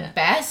bar the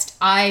best.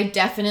 I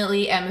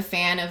definitely am a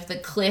fan of the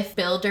Cliff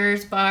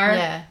Builders bar.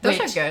 Yeah, those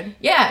are good.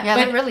 Yeah,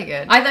 they're really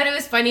good. I thought it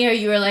was funny how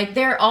you were like,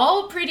 they're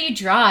all pretty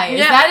dry. Is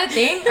that a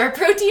thing? Are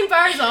protein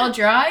bars all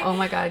dry? Oh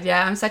my god,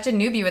 yeah. I'm such a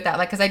newbie with that.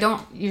 Like, because I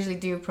don't usually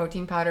do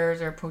protein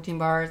powders or protein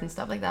bars and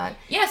stuff like that.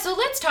 Yeah, so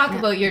let's talk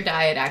about your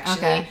diet, actually.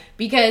 Okay.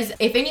 Because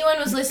if anyone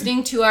was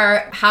listening to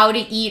our How to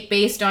Eat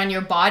Based on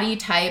Your Body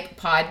Type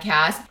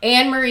podcast,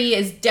 Anne Marie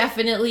is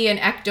definitely an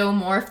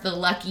ectomorph, the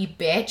lucky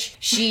bitch.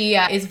 She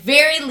is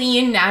very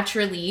lean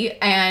naturally.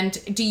 And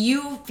do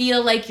you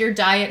feel like your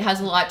diet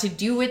has a lot to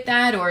do with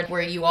that? Or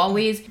were you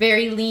always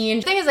very lean?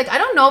 The thing is, like, I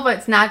don't know if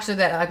it's naturally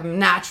that like, I'm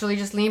naturally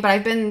just lean, but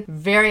I've been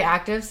very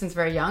active since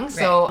very young.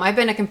 So I've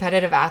been a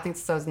competitive athlete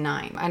since I was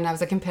 9. And I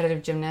was a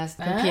competitive gymnast,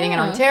 competing in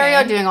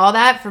Ontario, doing all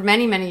that for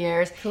many, many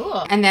years.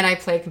 Cool. And then I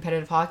played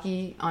competitive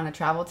hockey on a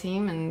travel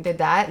team and did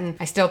that. And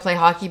I still play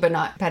hockey, but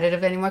not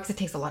competitive anymore because it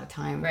takes a lot of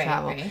time to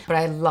travel. Right. But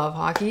I love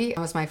hockey. It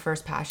was my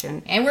first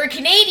passion. And we're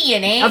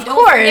Canadian, eh? Of Don't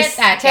course. forget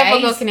that,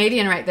 Typical guys.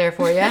 Canadian right there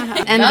for you.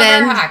 And Love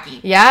then our hockey.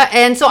 Yeah.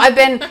 And so I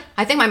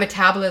think my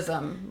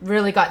metabolism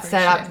really got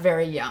set up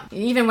very young.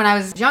 Even when I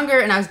was younger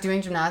and I was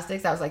doing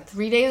gymnastics, I was like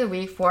 3 days a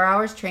week, 4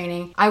 hours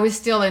training. I was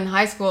still in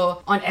high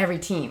school on every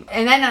team.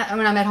 And then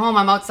when I'm at home,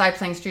 I'm outside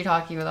playing street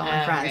hockey with all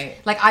my friends. Right.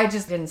 Like, I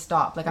just didn't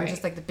stop. Like, I'm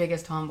just like the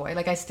biggest tomboy.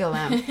 Like, I still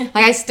am.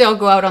 Like, I still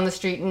go out on the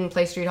street and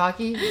play street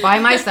hockey by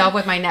myself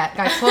with my net.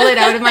 I pull it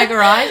out of my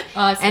garage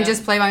and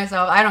just play by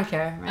myself. I don't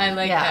care. Man. I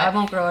like that. I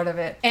won't grow out of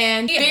it.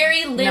 And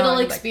very little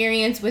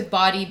experience with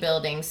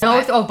bodybuilding.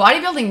 So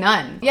Bodybuilding,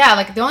 none. Yeah,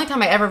 like the only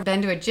time I ever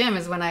been to a gym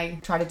is when I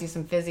tried to do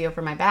some physio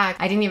for my back.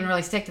 I didn't even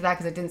really stick to that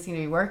because it didn't seem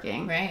to be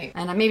working. Right.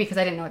 And maybe because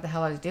I didn't know what the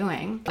hell I was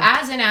doing.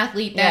 As an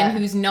athlete then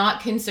who's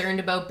not concerned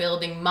about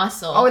building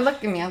muscle. Oh,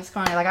 look at me. I'm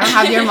scrawny. Like, I don't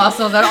have your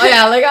muscles at all.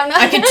 Yeah, like I'm not.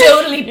 I could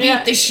totally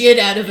beat the shit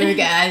out of her,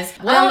 guys.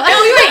 Well,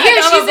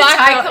 she's a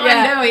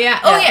Taekwondo. Yeah.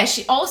 Oh yeah,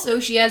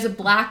 she has a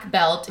black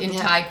belt in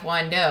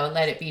Taekwondo.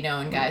 Let it be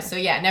known, guys. So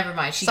yeah, never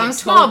mind. So I'm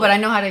small, but I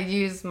know how to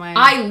use my.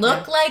 I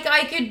look like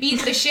I could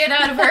beat the shit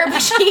out of her, but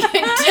she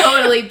can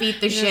totally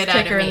beat the shit out of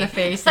me. Kick her in the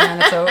face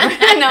and then it's over.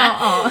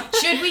 No.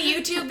 Should we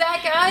YouTube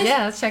that, guys?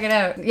 Yeah, let's check it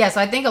out. Yeah,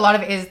 so I think a lot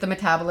of it is the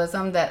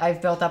metabolism that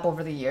I've built up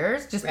over the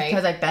years, just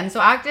because I've been so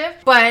active.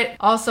 But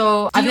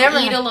also, I've never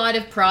eat a lot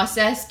of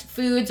processed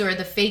foods or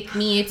the fake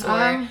meats,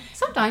 or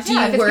sometimes. Do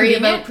you worry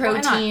about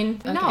protein?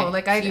 Okay. No,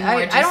 like I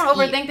don't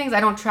overthink things. I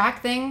don't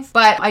track things,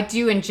 but I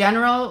do in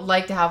general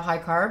like to have high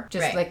carb,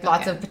 just like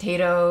lots of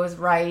potatoes,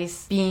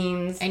 rice,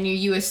 beans. And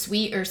you a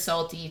sweet or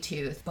salty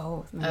tooth?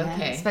 Both. Man.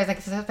 Okay.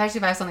 Especially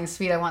if I have something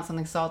sweet, I want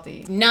something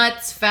salty.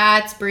 Nuts,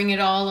 fats, bring it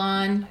all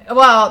on.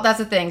 Well, that's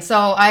the thing. So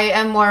I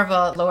am more of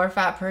a lower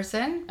fat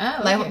person.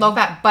 Oh, like low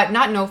fat, but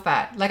not no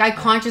fat. Like I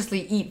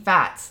consciously eat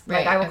fats.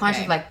 Like I will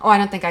consciously I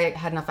don't think I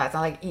had enough fats. I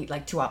like eat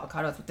like 2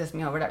 avocados with this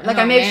meal or whatever. Like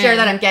I make sure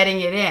that I'm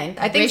getting it in.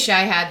 I wish I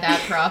had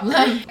that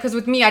problem. Because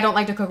with me, I don't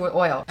like to cook with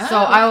oil. So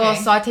I will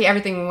saute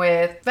everything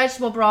with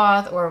vegetable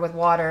broth or with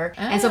water.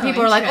 And so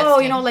people are like, oh,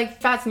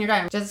 like fats in your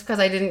diet. Just because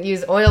I didn't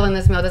use oil in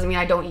this meal doesn't mean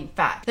I don't eat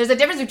fat. There's a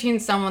difference between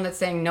someone that's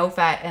saying no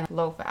fat and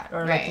low fat,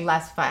 or like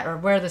less fat, or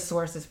where the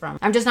source is from.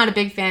 I'm just not a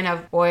big fan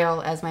of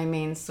oil as my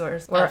main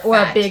source or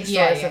a big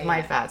source of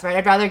my fats, right?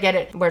 I'd rather get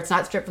it where it's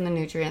not stripped from the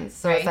nutrients.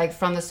 So it's like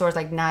from the source,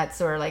 like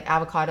nuts or like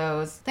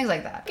avocados, things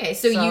like that. Okay,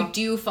 so you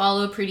do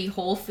follow a pretty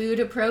whole food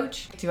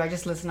approach? I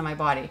just listen to my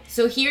body.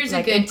 So here's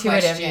like a good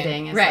intuitive question.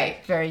 Eating is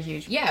like very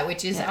huge. Yeah,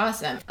 which is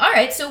awesome. All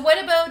right, so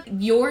what about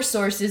your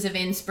sources of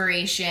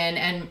inspiration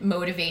and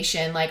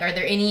motivation? Like, are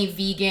there any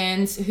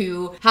vegans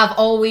who have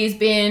always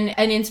been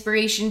an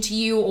inspiration to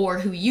you or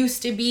who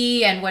used to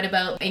be? And what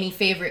about any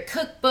favorite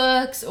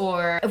cookbooks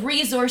or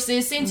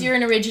resources? Since you're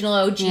an original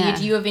OG,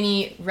 do you have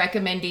any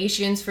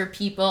recommendations for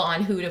people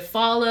on who to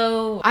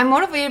follow? I'm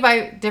motivated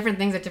by different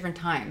things at different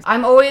times.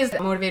 I'm always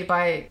motivated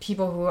by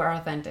people who are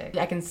authentic.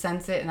 I can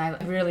sense it and I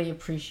really really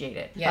appreciate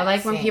it. Yeah, I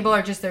like when same. people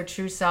are just their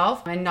true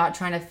self and not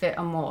trying to fit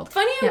a mold.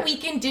 Funny how we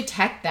can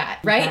detect that,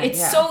 right? Okay, It's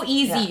yeah. so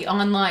easy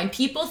online.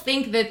 People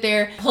think that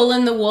they're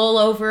pulling the wool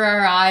over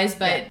our eyes,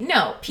 but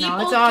no, people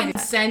it's can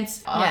obvious.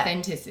 sense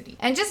authenticity.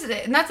 And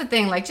that's the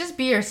thing, like, just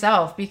be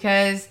yourself,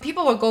 because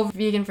people will go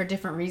vegan for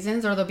different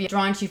reasons, or they'll be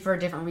drawn to you for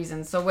different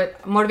reasons. So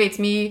what motivates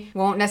me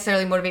won't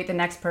necessarily motivate the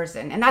next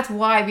person. And that's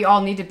why we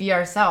all need to be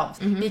ourselves,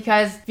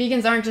 because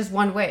vegans aren't just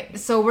one way.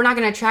 So we're not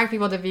going to attract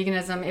people to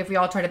veganism if we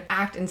all try to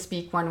act and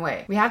speak one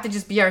way. We have to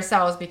just be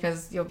ourselves,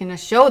 because you're going to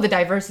show the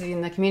diversity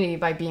in the community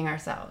by being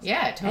ourselves.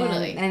 Yeah,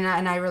 totally. And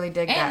I really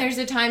dig that. And there's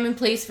a time and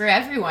place for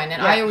everyone.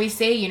 And Yeah. I always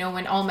say,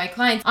 when all my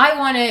clients, I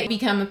want to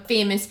become a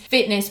famous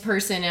fitness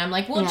person. And I'm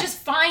like, well, just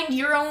find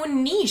your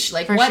own niche.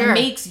 Like, For what sure.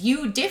 makes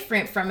you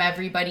different from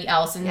everybody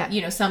else? And,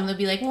 Yeah. some will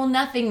be like, well,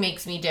 nothing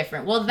makes me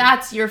different. Well,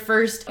 that's your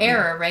first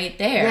error right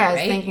there, Yeah, right?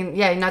 it's thinking,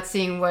 you're not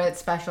seeing what's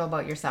special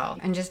about yourself,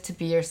 and just to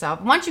be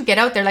yourself. Once you get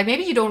out there, like,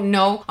 maybe you don't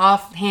know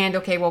offhand,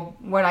 okay, well,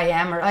 what I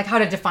am, or like how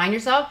to define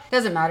yourself.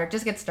 Doesn't matter.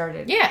 Just get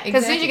started. Yeah,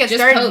 Because as soon as you exactly. get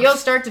Just started, post. you'll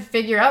start to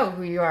figure out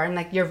who you are and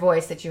like your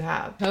voice that you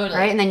have. Totally.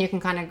 Right, and then you can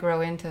kind of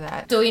grow into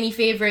that. So any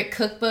favorite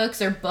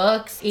cookbooks or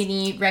books?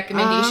 Any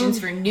recommendations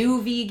for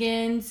new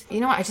vegans? You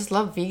know what? I just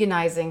love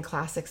veganizing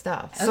classic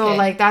stuff. So, Okay.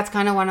 like, that's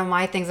kind of one of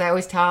my things I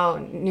always tell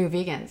new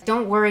vegans.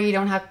 Don't worry, you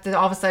don't have to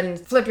all of a sudden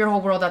flip your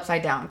whole world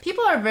upside down.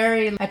 People are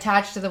very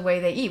attached to the way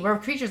they eat. We're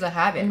creatures of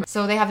habit.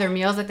 So they have their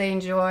meals that they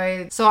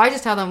enjoy. So I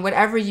just tell them,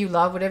 whatever you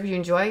love, whatever you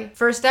enjoy,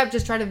 first step,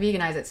 just try to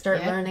veganize it.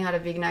 Start learning how to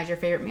veganize your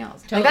favorite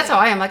meals. Totally. Like, that's how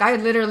I am. Like, I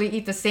literally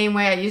eat the same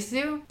way I used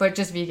to, but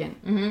just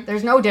vegan.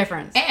 There's no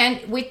difference. And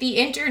with the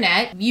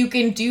internet, you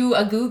can do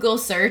a Google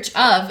search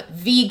of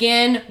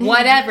vegan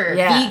whatever,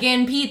 Yeah.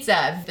 vegan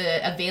pizza.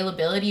 The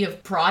availability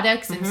of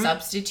products and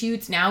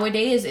substitutes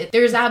nowadays,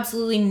 there's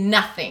absolutely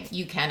nothing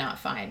you cannot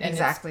find. And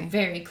Exactly. it's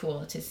very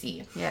cool to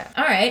see. Yeah.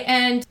 All right.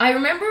 And I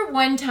remember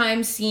one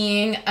time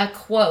seeing a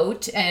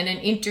quote and an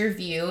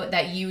interview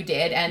that you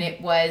did, and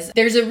it was,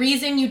 there's a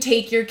reason you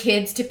take your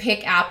kids to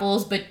pick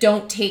apples, but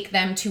don't take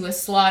them to a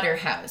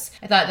slaughterhouse.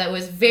 I thought that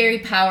was very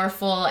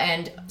powerful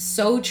and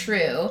so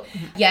true.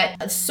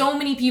 Yet so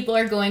many people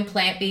are going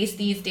plant-based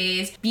these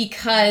days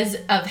because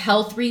of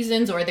health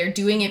reasons, or they're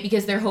doing it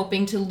because they're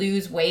hoping to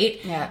lose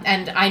weight. Yeah.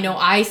 And I know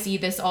I see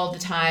this all the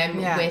time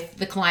Yeah. with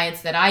the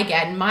clients that I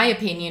get. And my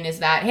opinion is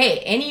that, hey,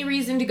 any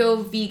reason to go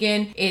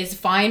vegan is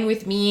fine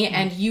with me.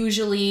 And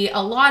usually a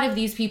lot of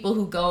these people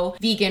who go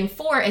vegan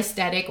for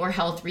aesthetic or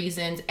health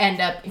reasons end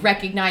up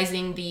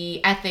recognizing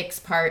the ethics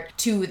part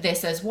to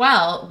this as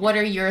well. What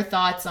are your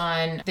thoughts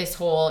on this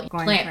whole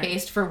Going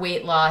plant-based for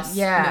weight loss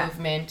Yeah.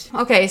 movement?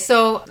 Okay,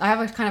 so I have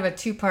a kind of a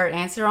two-part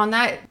answer on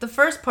that. The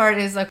first part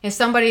is, like, if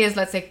somebody is,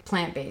 let's say,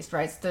 plant-based,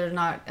 right? So they're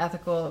not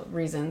ethical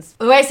reasons.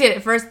 The way I see it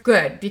at first,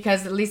 good,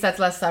 because at least that's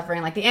less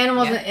suffering. Like, the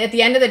animals, Yeah. at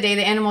the end of the day,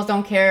 the animals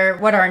don't care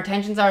what our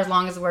intentions are as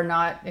long as we're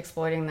not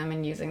exploiting them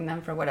and using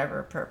them for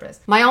whatever purpose.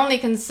 My only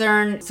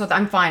concern, so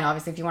I'm fine,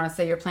 obviously, if you want to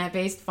say you're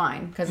plant-based,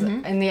 fine, because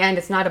in the end,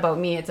 it's not about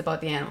me, it's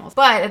about the animals.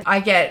 But I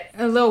get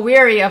a little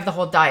weary of the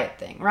whole diet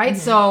thing, right?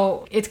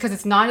 So it's because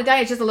it's not a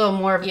diet, it's just a little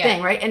more of a Yeah.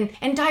 thing, right?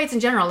 And diets in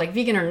general, like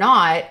vegan or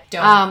not,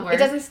 Don't work. it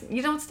doesn't,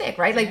 you don't stick,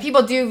 right? Like,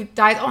 people do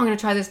diets, oh, I'm going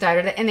to try this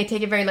diet, and they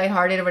take it very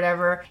lighthearted or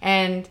whatever,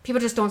 and people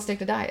just don't stick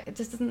to diet. It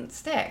just doesn't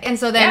stick. And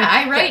so then... Yeah,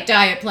 I write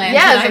diet plans,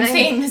 Yes, and I'm and then-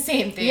 saying the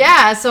same thing.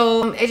 Yeah,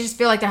 so I just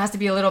feel like there has to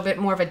be a little bit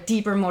more of a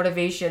deeper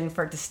motivation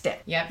for it to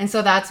stick. Yep. And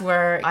so that's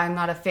where I'm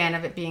not a fan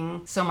of it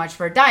being so much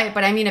for a diet.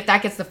 But I mean, if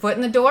that gets the foot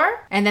in the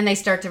door and then they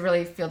start to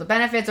really feel the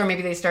benefits, or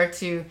maybe they start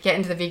to get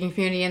into the vegan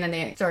community and then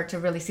they start to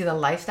really see the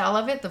lifestyle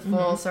of it, the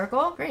full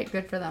circle, great,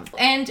 good for them.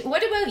 And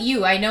what about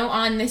you? I know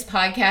on this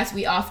podcast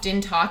we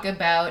often talk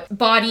about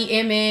body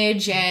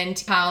image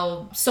and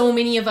how so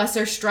many of us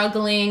are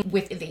struggling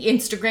with the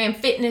Instagram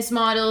fitness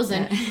models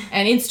and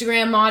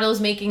Instagram models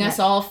making us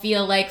all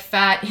feel like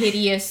fat,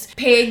 hideous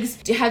pigs.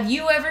 Have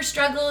you ever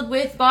struggled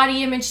with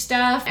body image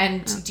stuff?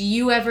 And do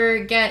you ever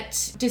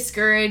get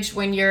discouraged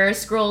when you're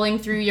scrolling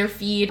through your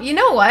feed? You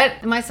know what?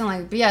 It might sound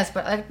like BS,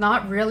 but like,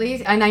 not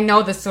really. And I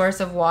know the source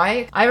of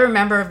why. I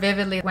remember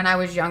vividly when I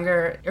was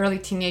younger, early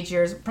teenage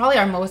years, probably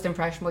our most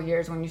impressionable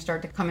years when you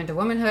start to come into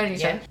womanhood.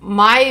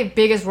 My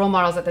biggest role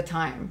models at the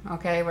time,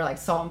 okay, were like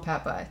Salt and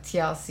Peppa,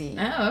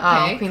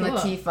 TLC, Queen cool.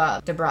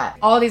 Latifah, Debrat.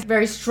 All these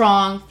very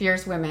strong,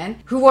 fierce women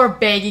who wore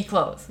baggy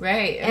clothes.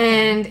 Right.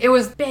 And it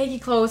was baggy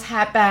clothes,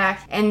 hat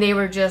back, and they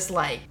were just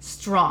like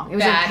strong. It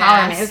was Badass.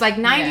 empowerment. It was like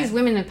 90s Yeah.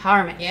 women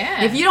empowerment.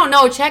 Yeah. If you don't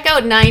know, check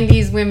out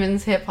 90s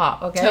women's hip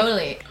hop, okay?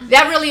 Totally.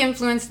 That really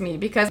influenced me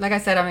because, like I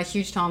said, I'm a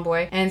huge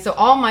tomboy. And so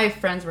all my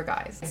friends were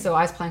guys. So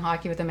I was playing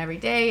hockey with them every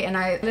day, and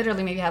I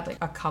literally maybe had like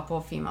a couple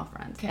female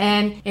friends. Okay.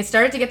 And it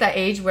started to get that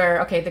age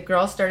where, okay, the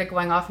girls started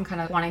going off and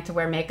kind of wanting to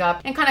wear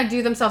makeup and kind of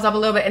do themselves up a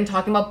little bit and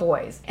talking about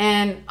boys.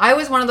 And I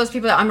was one of those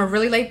people that I'm a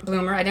really late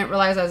bloomer. I didn't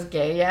realize I was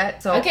gay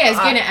yet. So Okay, I was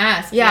going to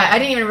ask. Yeah, I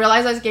didn't even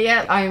realize I was gay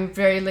yet. I'm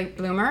very late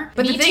bloomer.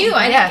 But Me the thing, too.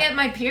 I yeah. didn't get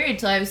my period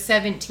till I was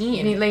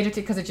 17. Later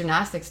too, because of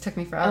gymnastics, took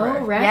me forever.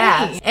 Oh, right.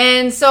 Yeah.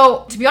 And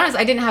so, to be honest,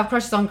 I didn't have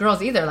crushes on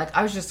girls either. Like,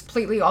 I was just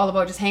completely all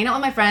about just hanging out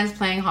with my friends,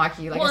 playing hockey.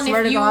 wacky. Like, Well, I and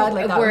swear if to you God,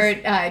 like, that were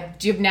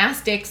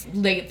gymnastics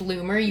late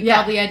bloomer, you Yeah.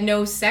 probably had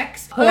no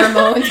sex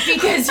hormones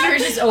because you were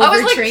just overtraining. I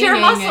was like pure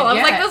muscle. I was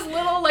Yeah. like this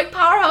little like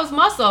powerhouse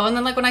muscle. And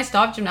then like when I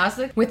stopped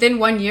gymnastics, within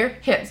 1 year,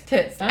 tits,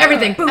 Oh.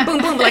 everything, boom, boom,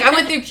 boom. Like I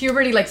went through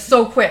puberty like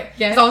so quick.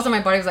 Yeah. So all of a sudden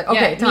my body was like,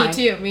 okay, Yeah, time. me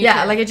too, me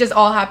yeah, too. like it just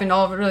all happened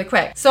all really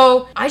quick.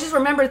 So I just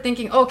remember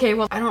thinking, okay,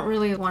 well I don't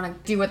really want to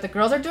do what the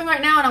girls are doing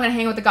right now, and I'm gonna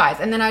hang with the guys.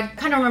 And then I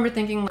kind of remember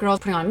thinking, girls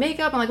putting on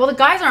makeup. I'm like, well the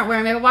guys aren't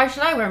wearing makeup. Why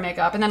should I wear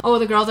makeup? And then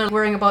the girls are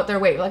worrying about their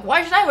weight. Like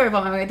why should I worry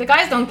about my weight? The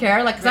guys don't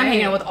care. Like because I'm Right.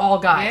 hanging out with all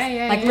guys.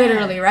 Yeah, like yeah.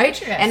 literally, right?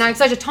 Interesting. And I'm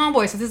such a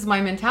tomboy, so this is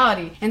my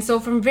mentality. And so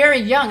from very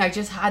young, I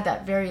just had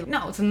that very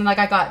notes. And then like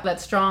I got that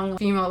strong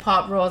female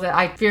pop roles that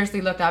I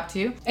fiercely looked up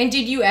to. And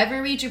did you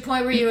ever reach a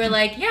point where you were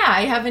like, yeah,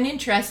 I have an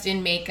interest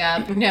in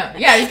makeup? No.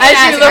 Yeah. I was gonna As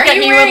ask, you look are at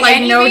me with wearing like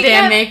any no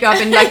damn makeup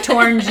and like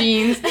torn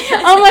jeans,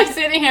 I'm like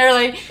sitting here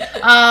like,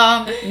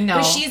 no.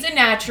 But she's a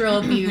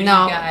natural beauty,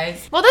 No.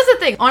 guys. Well, that's the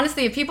thing.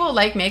 Honestly, if people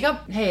like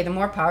makeup, hey, the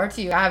more power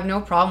to you. I have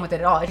no problem with it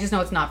at all. I just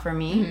know it's not for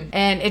me. Mm-hmm.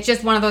 And it's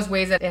just one of those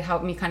ways that it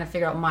helped me kind of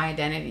figure out my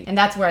identity. And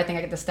that's where I think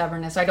I get the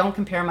stubbornness. So I don't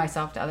compare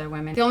myself to other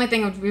women. The only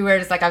thing that would be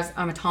weird is like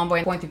I'm a tomboy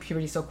and going through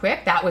puberty so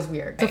quick. That was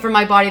weird. So for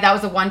my body, that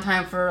was the one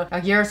time for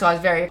a year or so I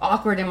was very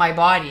awkward in my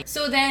body.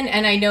 So then,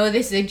 and I know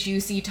this is a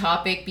juicy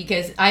topic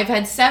because I've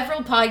had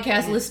several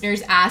podcast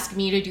listeners ask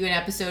me to do an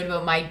episode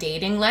about my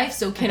dating life.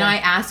 So can I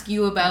ask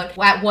you about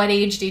at what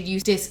age did you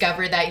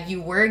discover that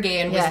you were gay,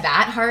 and was Yeah.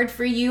 that hard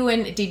for you?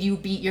 And did you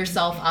beat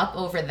yourself up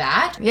over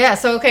that? Yeah,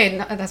 so okay,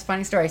 that's a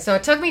funny story. So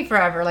it took me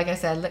forever, like I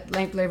said,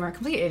 late bloomer,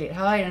 complete idiot.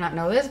 How did I not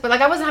know this? But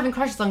like I wasn't having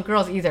crushes on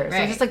girls either. So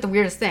Right. it's just like the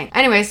weirdest thing.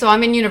 Anyway, so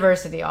I'm in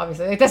university,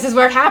 obviously. Like this is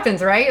where it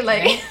happens, right?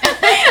 Like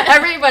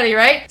everybody,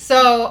 right?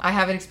 So I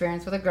have an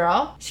experience with a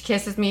girl. She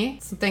kisses me.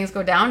 Some things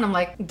go down. I'm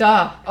like,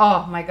 duh.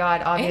 Oh my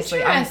God,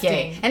 obviously I'm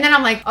gay. Interesting. And then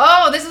I'm like,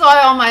 oh, this is why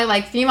all my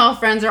like female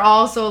friends are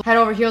also head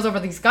over heels over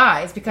these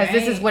guys, because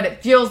this is Right. what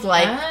it feels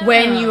like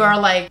when you Oh. are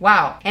like,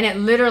 wow. And it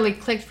literally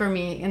clicked for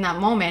me in that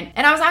moment.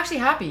 And I was actually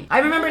happy. I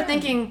remember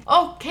thinking,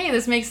 okay,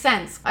 this makes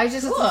sense.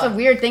 It's Cool. a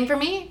weird thing for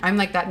me. I'm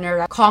like that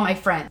nerd. I call my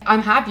friend.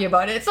 I'm happy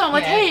about it. So I'm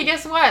like, Yeah. hey,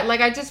 guess what?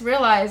 Like I just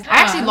realized I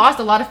actually lost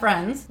a lot of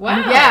friends. Wow,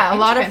 Yeah, a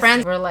lot of interesting.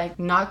 friends were like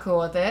not cool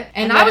with it.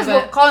 And And I what was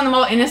about- calling them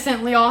all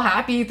innocently, all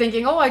happy,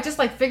 thinking, oh, I just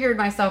like figured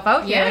myself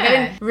out here. Like, I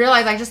Yeah. didn't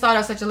realize I just thought I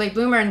was such a late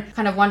bloomer and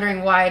kind of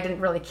wondering why I didn't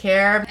really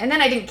care. And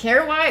then I didn't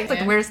care why. It's like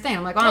Yeah. the weirdest thing.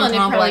 I'm like, oh, Well, I'm and a it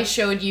tomboy. probably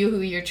showed you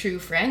who your true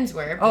friends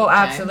were. Oh, big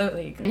time.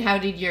 absolutely. And how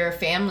did your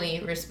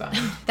family respond?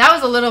 That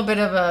was a little bit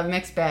of a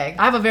mixed bag.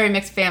 I have a very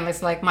mixed family.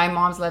 It's like my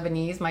mom's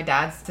Lebanese, my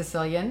dad's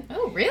Sicilian.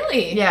 Oh,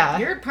 really? Yeah.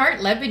 You're part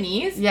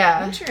Lebanese?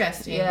 Yeah.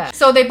 Interesting. Yeah.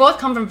 So they both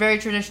come from very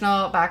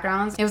traditional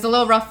backgrounds. It was a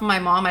little rough for my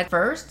mom at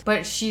first,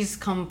 but she's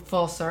come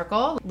full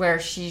circle where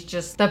she's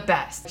just the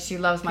best. She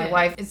loves my Good.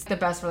 wife. It's the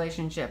best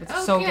relationship. It's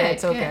Oh, so good, good,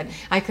 so good. good.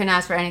 I couldn't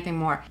ask for anything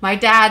more. My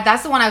dad,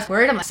 that's the one I was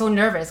worried. I'm like, so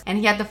nervous. And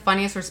he had the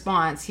funniest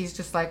response. He's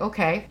just like,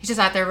 okay. He's just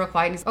out there real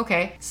quiet. And he's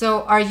okay.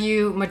 So are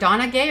you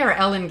Madonna gay or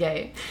Ellen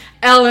gay?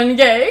 Ellen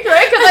gay,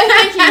 right? Because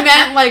I think he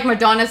meant like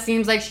Madonna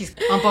seems like she's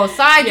on both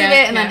sides Yeah, of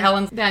it, and yeah. then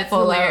Ellen's That's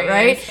full out,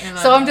 hilarious. right? I love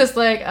So I'm that. just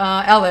like,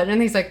 Ellen.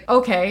 And he's like,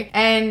 okay.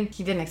 And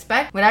he didn't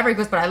expect whatever. He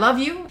goes, but I love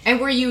you.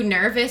 And were you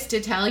nervous to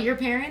tell your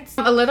parents?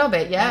 A little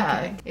bit, yeah.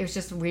 Okay. It was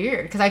just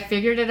weird because I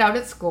figured it out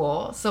at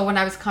school. So when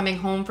I was coming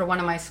home for one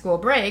of my school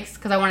breaks,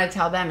 because I wanted to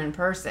tell them in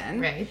person.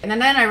 Right. And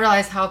then I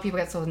realized how people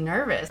get so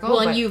nervous. Well,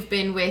 and but- you've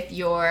been with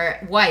your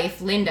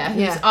wife, Linda,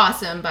 who's Yeah.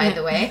 awesome, by Yeah.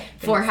 the way,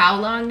 for how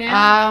long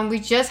now? We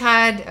just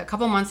had a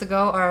couple months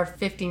ago our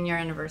 15-year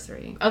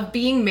anniversary. Of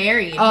being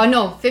married. Oh,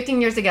 no, 15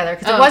 years together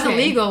because Oh, it wasn't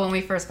okay. legal when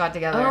we first got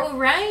together. Oh,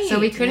 right. So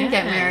we couldn't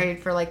get Yeah.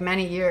 married for like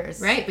many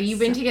years. Right, but you've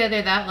been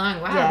together that long.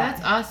 Wow, Yeah.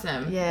 that's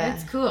awesome. Yeah.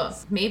 That's cool.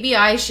 Maybe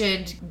I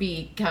should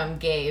become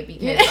gay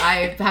because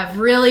I have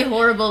really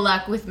horrible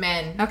luck with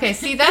men. Okay,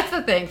 see, that's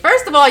the thing.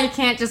 First of all, you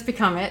can't just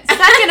become it.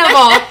 Second of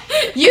all,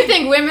 you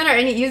think women are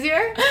any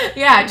easier?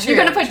 Yeah, true.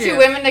 You're going to put true. two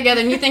women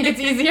together and you think it's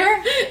easier?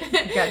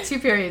 You got two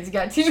periods, you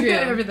got two True.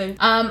 everything.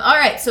 All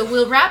right, so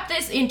we'll wrap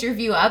this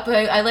interview up.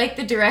 I like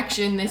the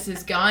direction this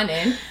has gone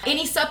in.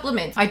 Any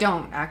supplements? I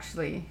don't,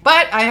 actually.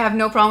 But I have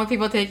no problem with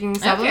people taking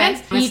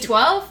supplements. Okay.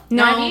 B12?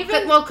 No, Not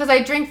even? because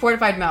I drink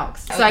fortified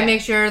milks. So I Okay.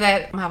 make sure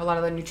that I have a lot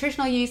of the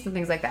nutritional yeast and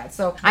things like that.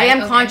 So I Right, am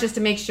okay. conscious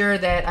to make sure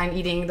that I'm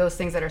eating those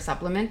things that are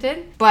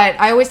supplemented. But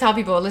I always tell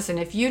people, listen,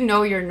 if you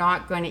know you're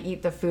not going to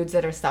eat the foods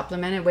that are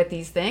supplemented with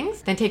these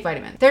things, then take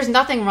vitamins. There's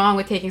nothing wrong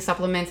with taking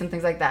supplements and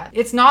things like that.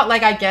 It's not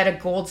like I get a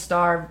gold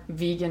star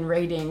vegan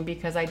rating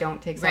because I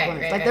don't take Right,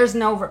 supplements. right, like right. there's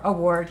no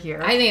award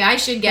here. I think I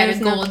should get There's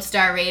a no- gold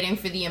star rating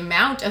for the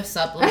amount of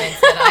supplements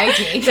that I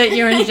take. that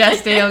you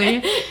ingest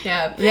daily.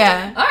 Yeah.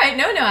 Yeah. All right.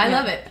 No, I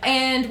love it.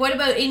 And what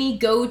about any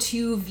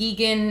go-to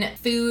vegan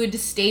food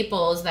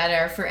staples that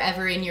are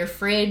forever in your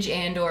fridge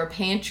and or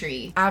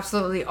pantry?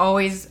 Absolutely,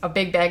 always a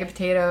big bag of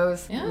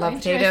potatoes. Oh, Love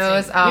interesting.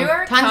 potatoes. You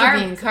are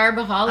Tons of beans.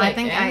 carbaholic. I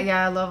think, eh?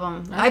 I love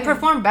them. I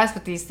perform best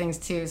with these things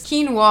too.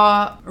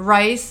 Quinoa,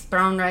 rice,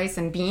 brown rice,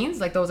 and beans.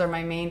 Like those are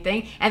my main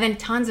thing. And then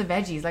tons of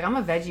veggies. Like I'm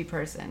a veggie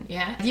person.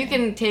 Yeah. If you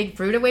can take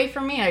fruit away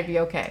from me, I'd be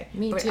okay.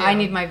 Me but too. I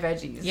need my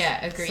veggies.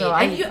 Yeah, agreed. So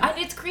and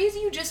it's crazy.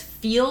 You just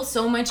feel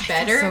so much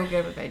better so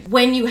good with veggies.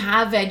 when you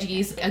have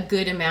veggies a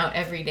good amount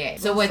every day.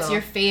 So what's Also-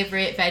 your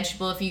favorite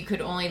vegetable if you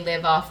could only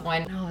live off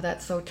one? Oh,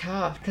 that's so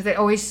tough because it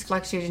always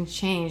fluctuates and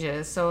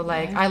changes. So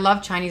like, I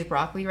love Chinese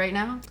broccoli right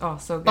now. Oh,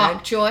 so good.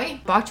 Bok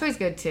choy? Bok choy is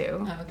good too,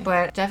 okay.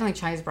 but definitely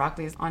Chinese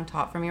broccoli is on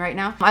top for me right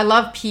now. I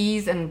love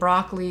peas and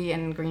broccoli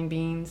and green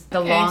beans. The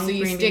Okay, long so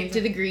you green stick beans.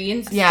 to the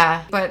greens?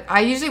 Yeah, but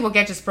I usually will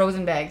get just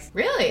frozen bags.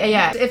 Really?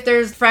 Yeah, if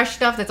there's fresh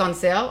stuff that's on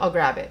sale, I'll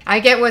grab it. I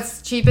get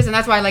what's cheapest, and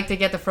that's why I like to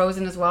get the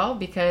frozen as well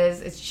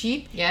because it's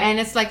cheap and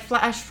it's like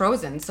flash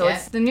frozen. So Yeah.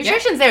 it's the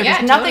nutrition's there. Yeah,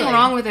 There's nothing totally.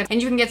 wrong with it,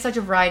 and you can get such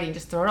a variety.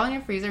 Just throw it all in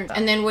your freezer.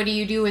 And then what do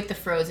you do with the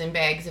frozen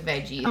bags of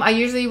veggies? I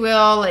usually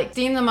will like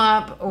steam them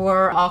up,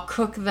 or I'll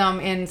cook them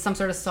in some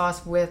sort of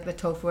sauce with the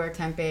tofu or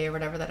tempeh or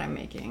whatever that I'm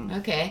making.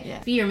 Okay.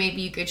 Yeah. Or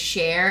maybe you could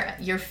share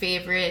your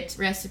favorite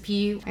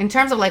recipe In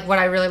terms of like what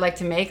I really like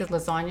to make is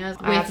lasagnas.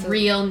 I with absolutely-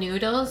 real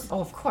noodles. Oh,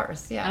 of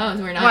course, yeah.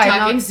 Oh, we're not Why,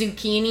 talking no?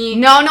 zucchini.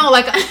 No,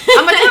 like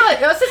I'm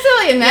Italian,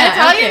 Sicilian, man, Yeah,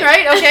 Italian,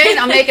 okay. right? Okay,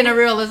 I'm making a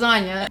real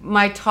lasagna.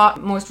 My top,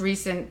 most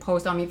recent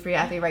post on Meat Free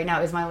Athlete right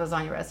now is my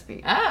lasagna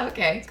recipe. Ah,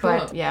 okay, cool.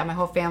 But yeah, my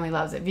whole family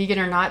loves it. Vegan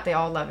or not, they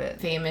all love it.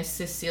 Famous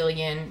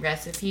Sicilian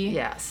recipe.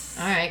 Yes.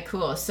 All right,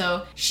 cool.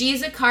 So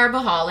she's a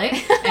carbaholic,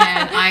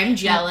 and I'm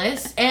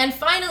jealous. And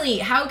finally,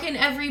 how can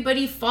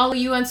everybody follow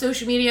you on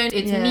social media?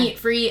 It's Yeah. Meat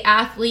Free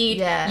Athlete.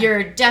 Yeah.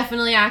 You're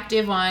definitely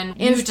active on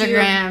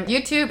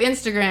YouTube,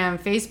 Instagram,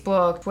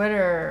 Facebook,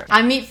 Twitter.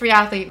 I'm Meat Free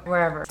Athlete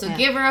wherever. So Yeah.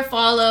 give her a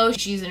follow.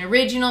 She's an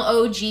original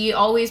OG,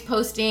 always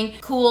posting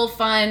cool,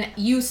 fun,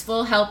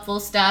 useful, helpful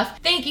stuff.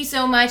 Thank you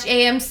so much,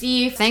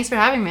 AMC. Thanks for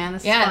having me, man.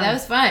 This Yeah, is fun. that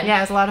was fun. Yeah,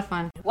 it was a lot of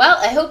fun. Well,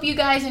 I hope you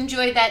guys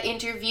enjoyed that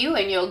interview,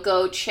 and you'll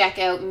go check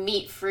out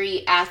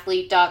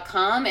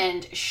meatfreeathlete.com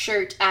and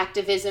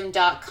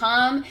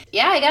shirtactivism.com.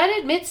 Yeah, I gotta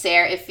admit,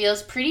 Sarah, it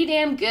feels pretty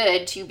damn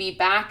good to be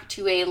back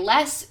to a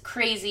less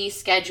crazy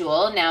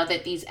schedule now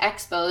that these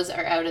expos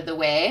are out of the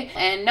way,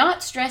 and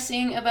not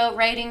stressing about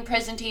writing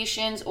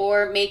presentations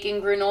or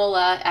making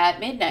granola at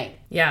midnight.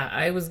 Yeah,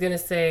 I was going to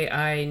say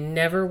I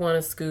never want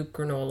to scoop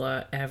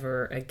granola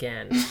ever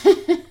again.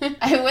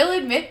 I will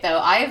admit, though,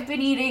 I have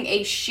been eating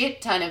a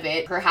shit ton of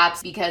it,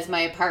 perhaps because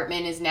my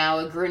apartment is now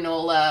a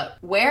granola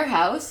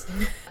warehouse.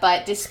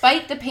 But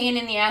despite the pain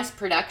in the ass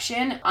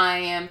production, I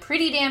am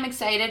pretty damn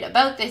excited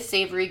about this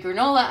savory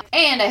granola.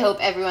 And I hope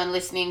everyone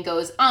listening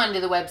goes onto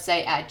the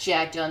website at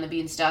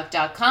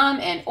jackedonthebeanstalk.com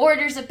and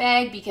orders a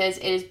bag, because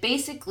it is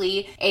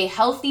basically a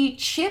healthy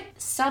chip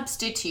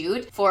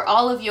substitute for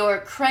all of your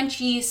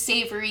crunchy,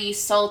 savory,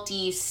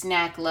 salty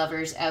snack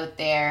lovers out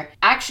there.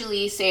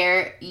 Actually,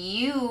 Sarah,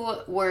 you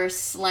were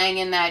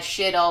slanging that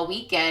shit all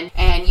weekend,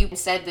 and you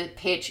said the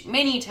pitch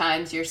many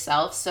times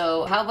yourself.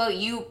 So how about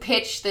you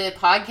pitch the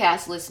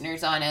podcast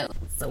listeners on it?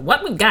 So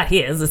what we've got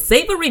here is a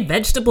savory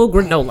vegetable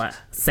granola.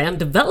 Sam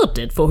developed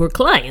it for her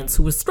clients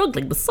who were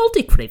struggling with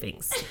salty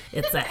cravings.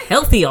 It's a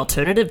healthy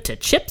alternative to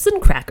chips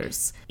and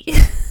crackers.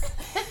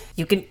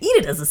 You can eat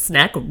it as a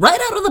snack right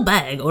out of the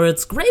bag, or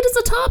it's great as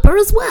a topper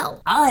as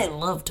well. I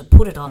love to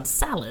put it on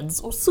salads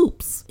or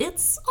soups.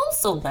 It's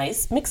also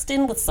nice mixed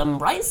in with some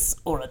rice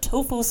or a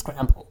tofu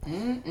scramble.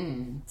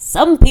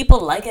 Some people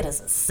like it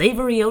as a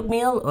savory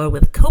oatmeal or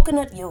with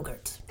coconut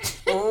yogurt.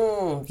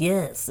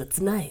 Yes, it's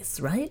nice,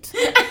 right?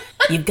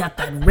 You've got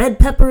that red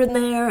pepper in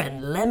there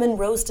and lemon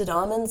roasted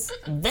almonds.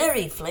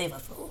 Very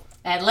flavorful.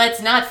 And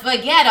let's not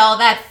forget all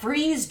that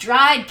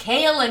freeze-dried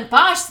kale and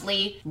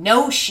parsley.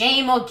 No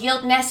shame or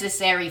guilt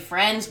necessary,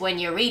 friends, when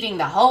you're eating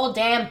the whole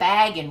damn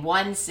bag in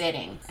one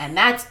sitting. And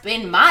that's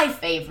been my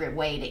favorite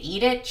way to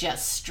eat it,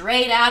 just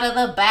straight out of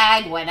the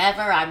bag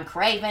whenever I'm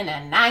craving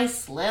a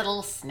nice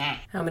little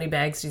snack. How many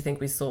bags do you think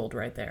we sold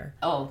right there?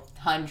 Oh,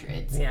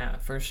 hundreds. Yeah,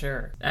 for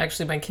sure.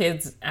 Actually, my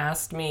kids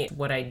asked me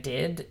what I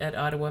did at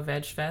Ottawa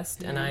Veg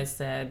Fest, and I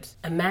said,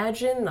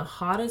 imagine the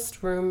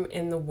hottest room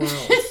in the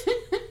world.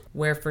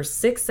 Where for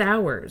 6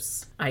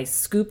 hours, I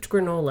scooped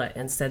granola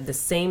and said the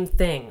same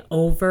thing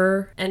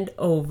over and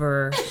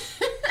over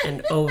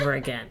and over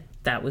again.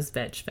 That was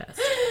Veg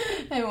Fest.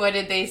 And what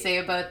did they say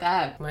about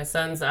that? My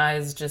son's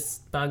eyes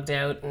just bugged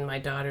out, and my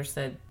daughter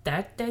said,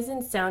 that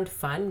doesn't sound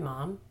fun,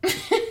 Mom.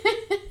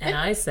 And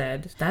I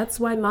said, that's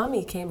why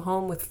Mommy came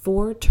home with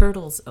 4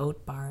 Turtles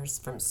oat bars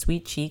from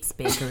Sweet Cheeks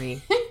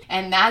Bakery.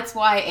 And that's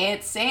why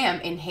Aunt Sam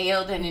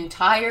inhaled an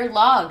entire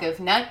log of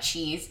nut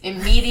cheese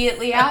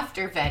immediately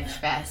after Veg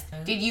Fest.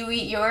 Did you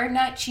eat your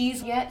nut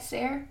cheese yet,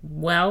 Sarah?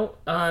 Well,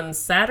 on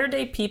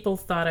Saturday, people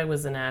thought I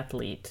was an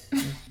athlete.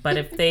 But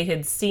if they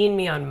had seen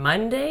me on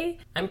Monday,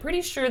 I'm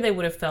pretty sure they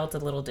would have felt a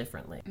little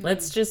differently.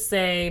 Let's just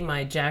say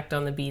my Jacked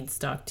on the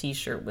Beanstalk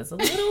t-shirt was a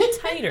little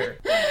tighter.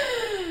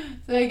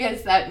 So I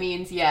guess that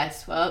means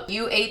yes. Well,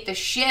 you ate the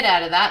shit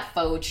out of that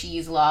faux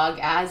cheese log,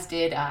 as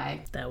did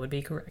I. That would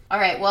be correct. All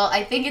right, well,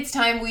 I think it's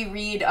time we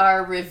read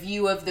our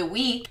review of the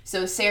week.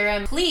 So,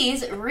 Sarah,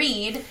 please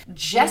read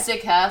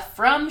Jessica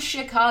from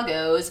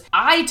Chicago's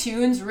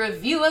iTunes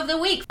review of the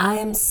week. I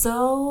am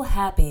so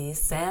happy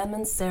Sam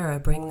and Sarah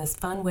bring this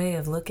fun way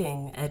of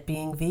looking at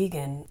being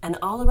vegan and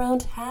all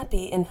around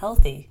happy and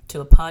healthy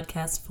to a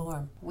podcast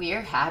form.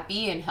 We're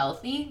happy and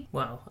healthy?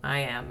 Well, I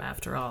am,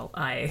 after all.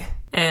 I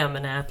am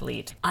an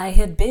athlete. I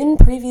had been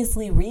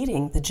previously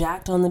reading the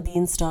Jacked on the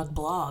Beanstalk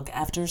blog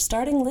after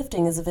starting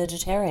lifting as a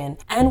vegetarian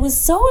and was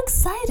so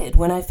excited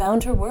when I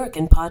found her work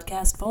in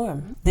podcast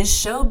form. This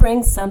show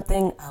brings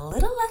something a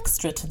little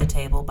extra to the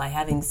table by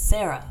having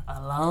Sarah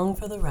along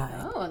for the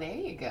ride. Oh, there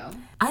you go.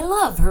 I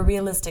love her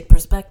realistic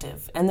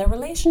perspective, and their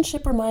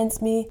relationship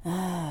reminds me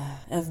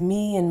of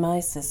me and my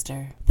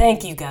sister.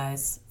 Thank you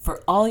guys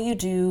for all you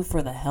do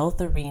for the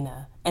health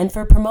arena and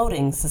for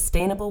promoting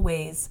sustainable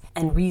ways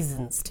and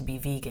reasons to be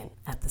vegan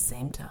at the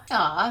same time.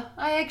 Aw,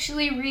 I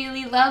actually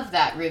really love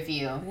that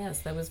review.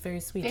 Yes, that was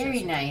very sweet. Very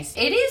Jessica. nice.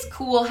 It is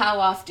cool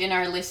how often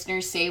our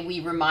listeners say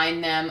we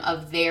remind them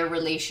of their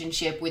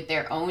relationship with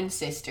their own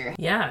sister.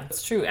 Yeah,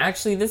 it's true.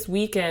 Actually, this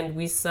weekend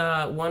we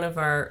saw one of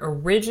our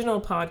original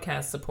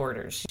podcast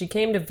supporters. She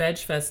came to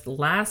VegFest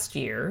last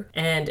year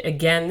and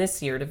again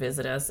this year to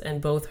visit us,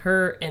 and both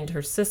her and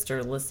her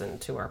sister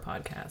listened to our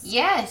podcast.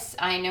 Yes,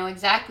 I know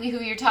exactly who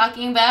you're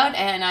talking about,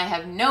 and I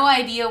have no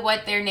idea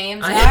what their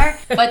names are,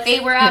 but they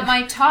were at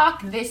my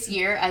talk this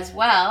year as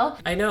well.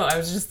 I know, I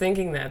was just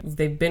thinking that.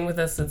 They've been with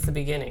us since the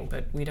beginning,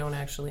 but we don't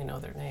actually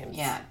know their names.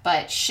 Yeah,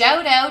 but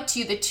shout out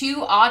to the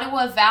two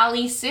Ottawa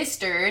Valley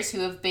sisters who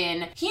have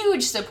been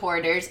huge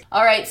supporters.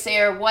 All right,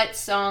 Sarah, what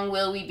song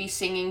will we be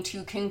singing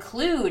to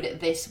conclude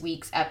this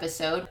week's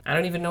episode? I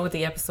don't even know what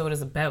the episode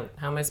is about.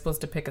 How am I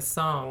supposed to pick a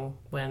song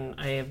when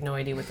I have no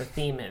idea what the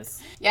theme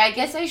is? Yeah, I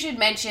guess I should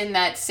mention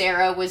that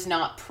Sarah was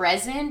not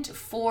present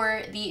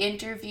for the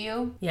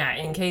interview. Yeah,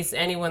 in case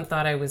anyone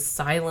thought I was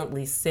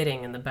silently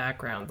sitting in the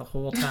background the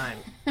whole time.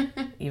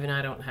 Even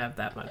I don't have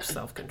that much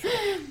self-control.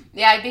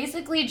 Yeah, I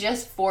basically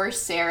just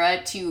forced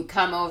Sarah to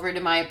come over to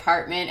my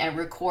apartment and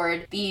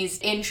record these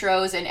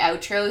intros and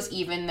outros,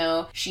 even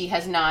though she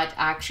has not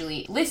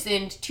actually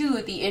listened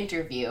to the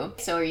interview.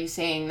 So are you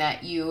saying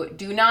that you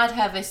do not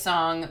have a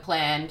song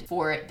planned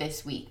for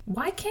this week?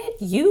 Why can't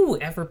you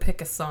ever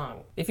pick a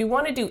song? If you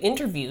want to do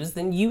interviews,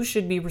 then you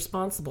should be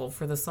responsible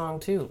for the song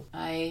too.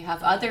 I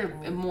have other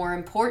more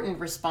important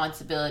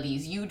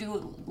responsibilities. You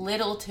do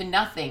little to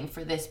nothing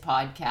for this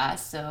podcast,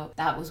 so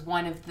that was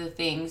one of the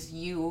things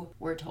you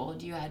were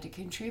told you had to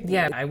contribute.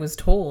 Yeah, I was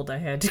told I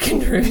had to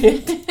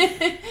contribute.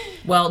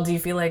 Well, do you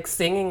feel like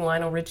singing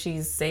Lionel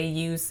Richie's Say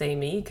You, Say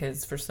Me?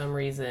 Because for some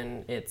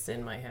reason it's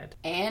in my head.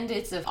 And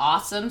it's an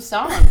awesome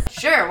song.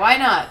 Sure, why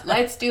not?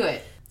 Let's do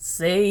it.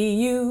 Say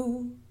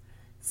you,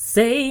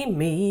 say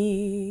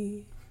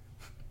me.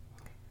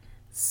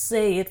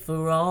 Say it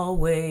for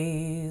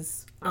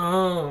always.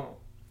 Oh,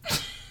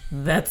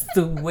 that's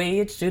the way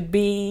it should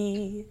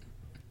be.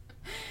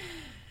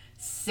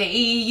 Say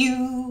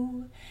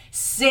you,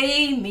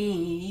 say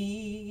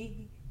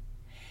me.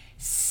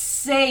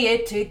 Say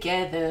it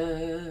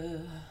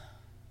together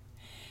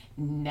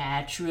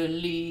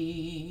naturally.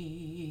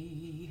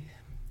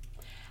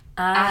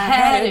 I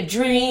had a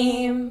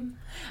dream.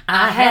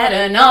 I had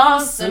an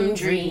awesome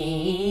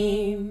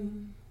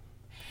dream.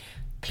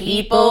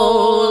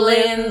 People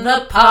in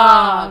the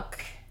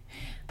park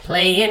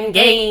playing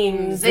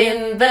games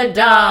in the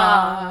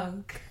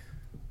dark.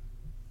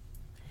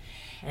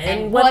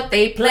 And what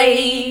they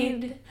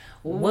played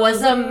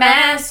was a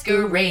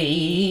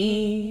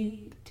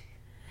masquerade.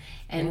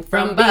 And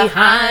from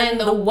behind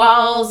the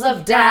walls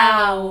of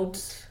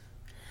doubt,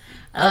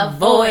 a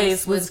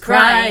voice was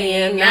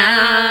crying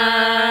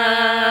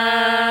out.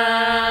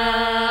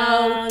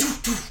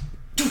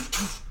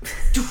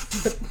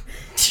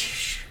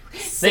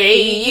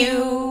 Say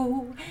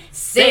you,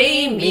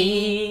 say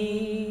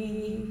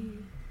me.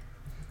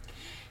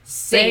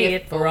 Say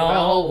it for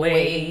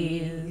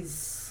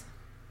always.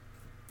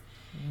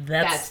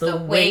 That's the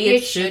way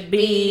it should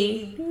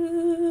be.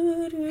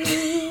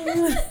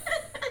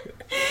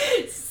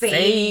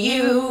 Say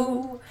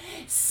you,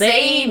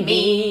 say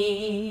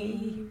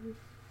me.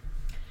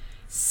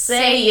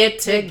 Say it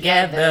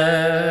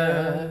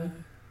together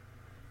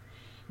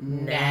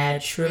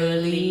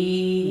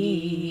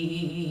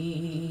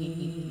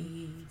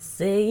naturally.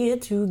 Say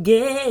it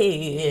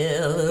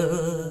together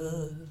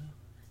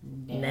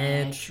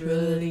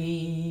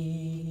naturally.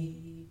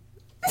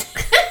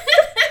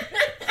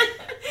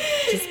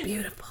 Just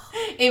beautiful.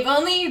 If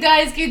only you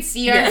guys could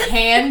see our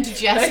hand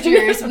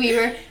gestures. We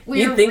were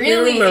You think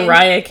really we were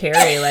Mariah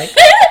Carey, like.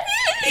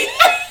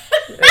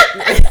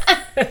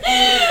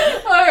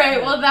 All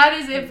right, well, that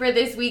is it for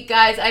this week,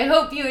 guys. I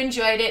hope you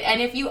enjoyed it.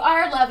 And if you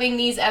are loving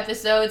these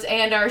episodes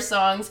and our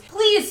songs,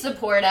 please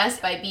support us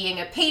by being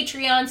a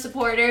Patreon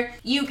supporter.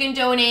 You can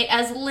donate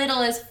as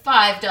little as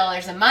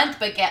 $5 a month,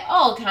 but get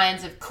all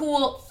kinds of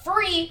cool,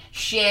 free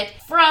shit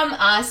from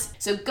us.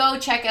 So go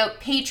check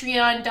out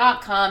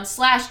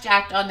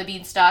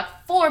patreon.com/JackedOnTheBeanstalk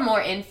for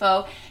more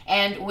info.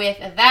 And with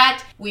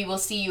that, we will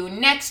see you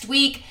next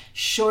week.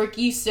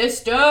 Shorky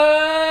Sisters!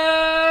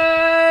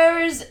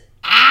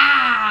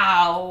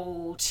 Ow!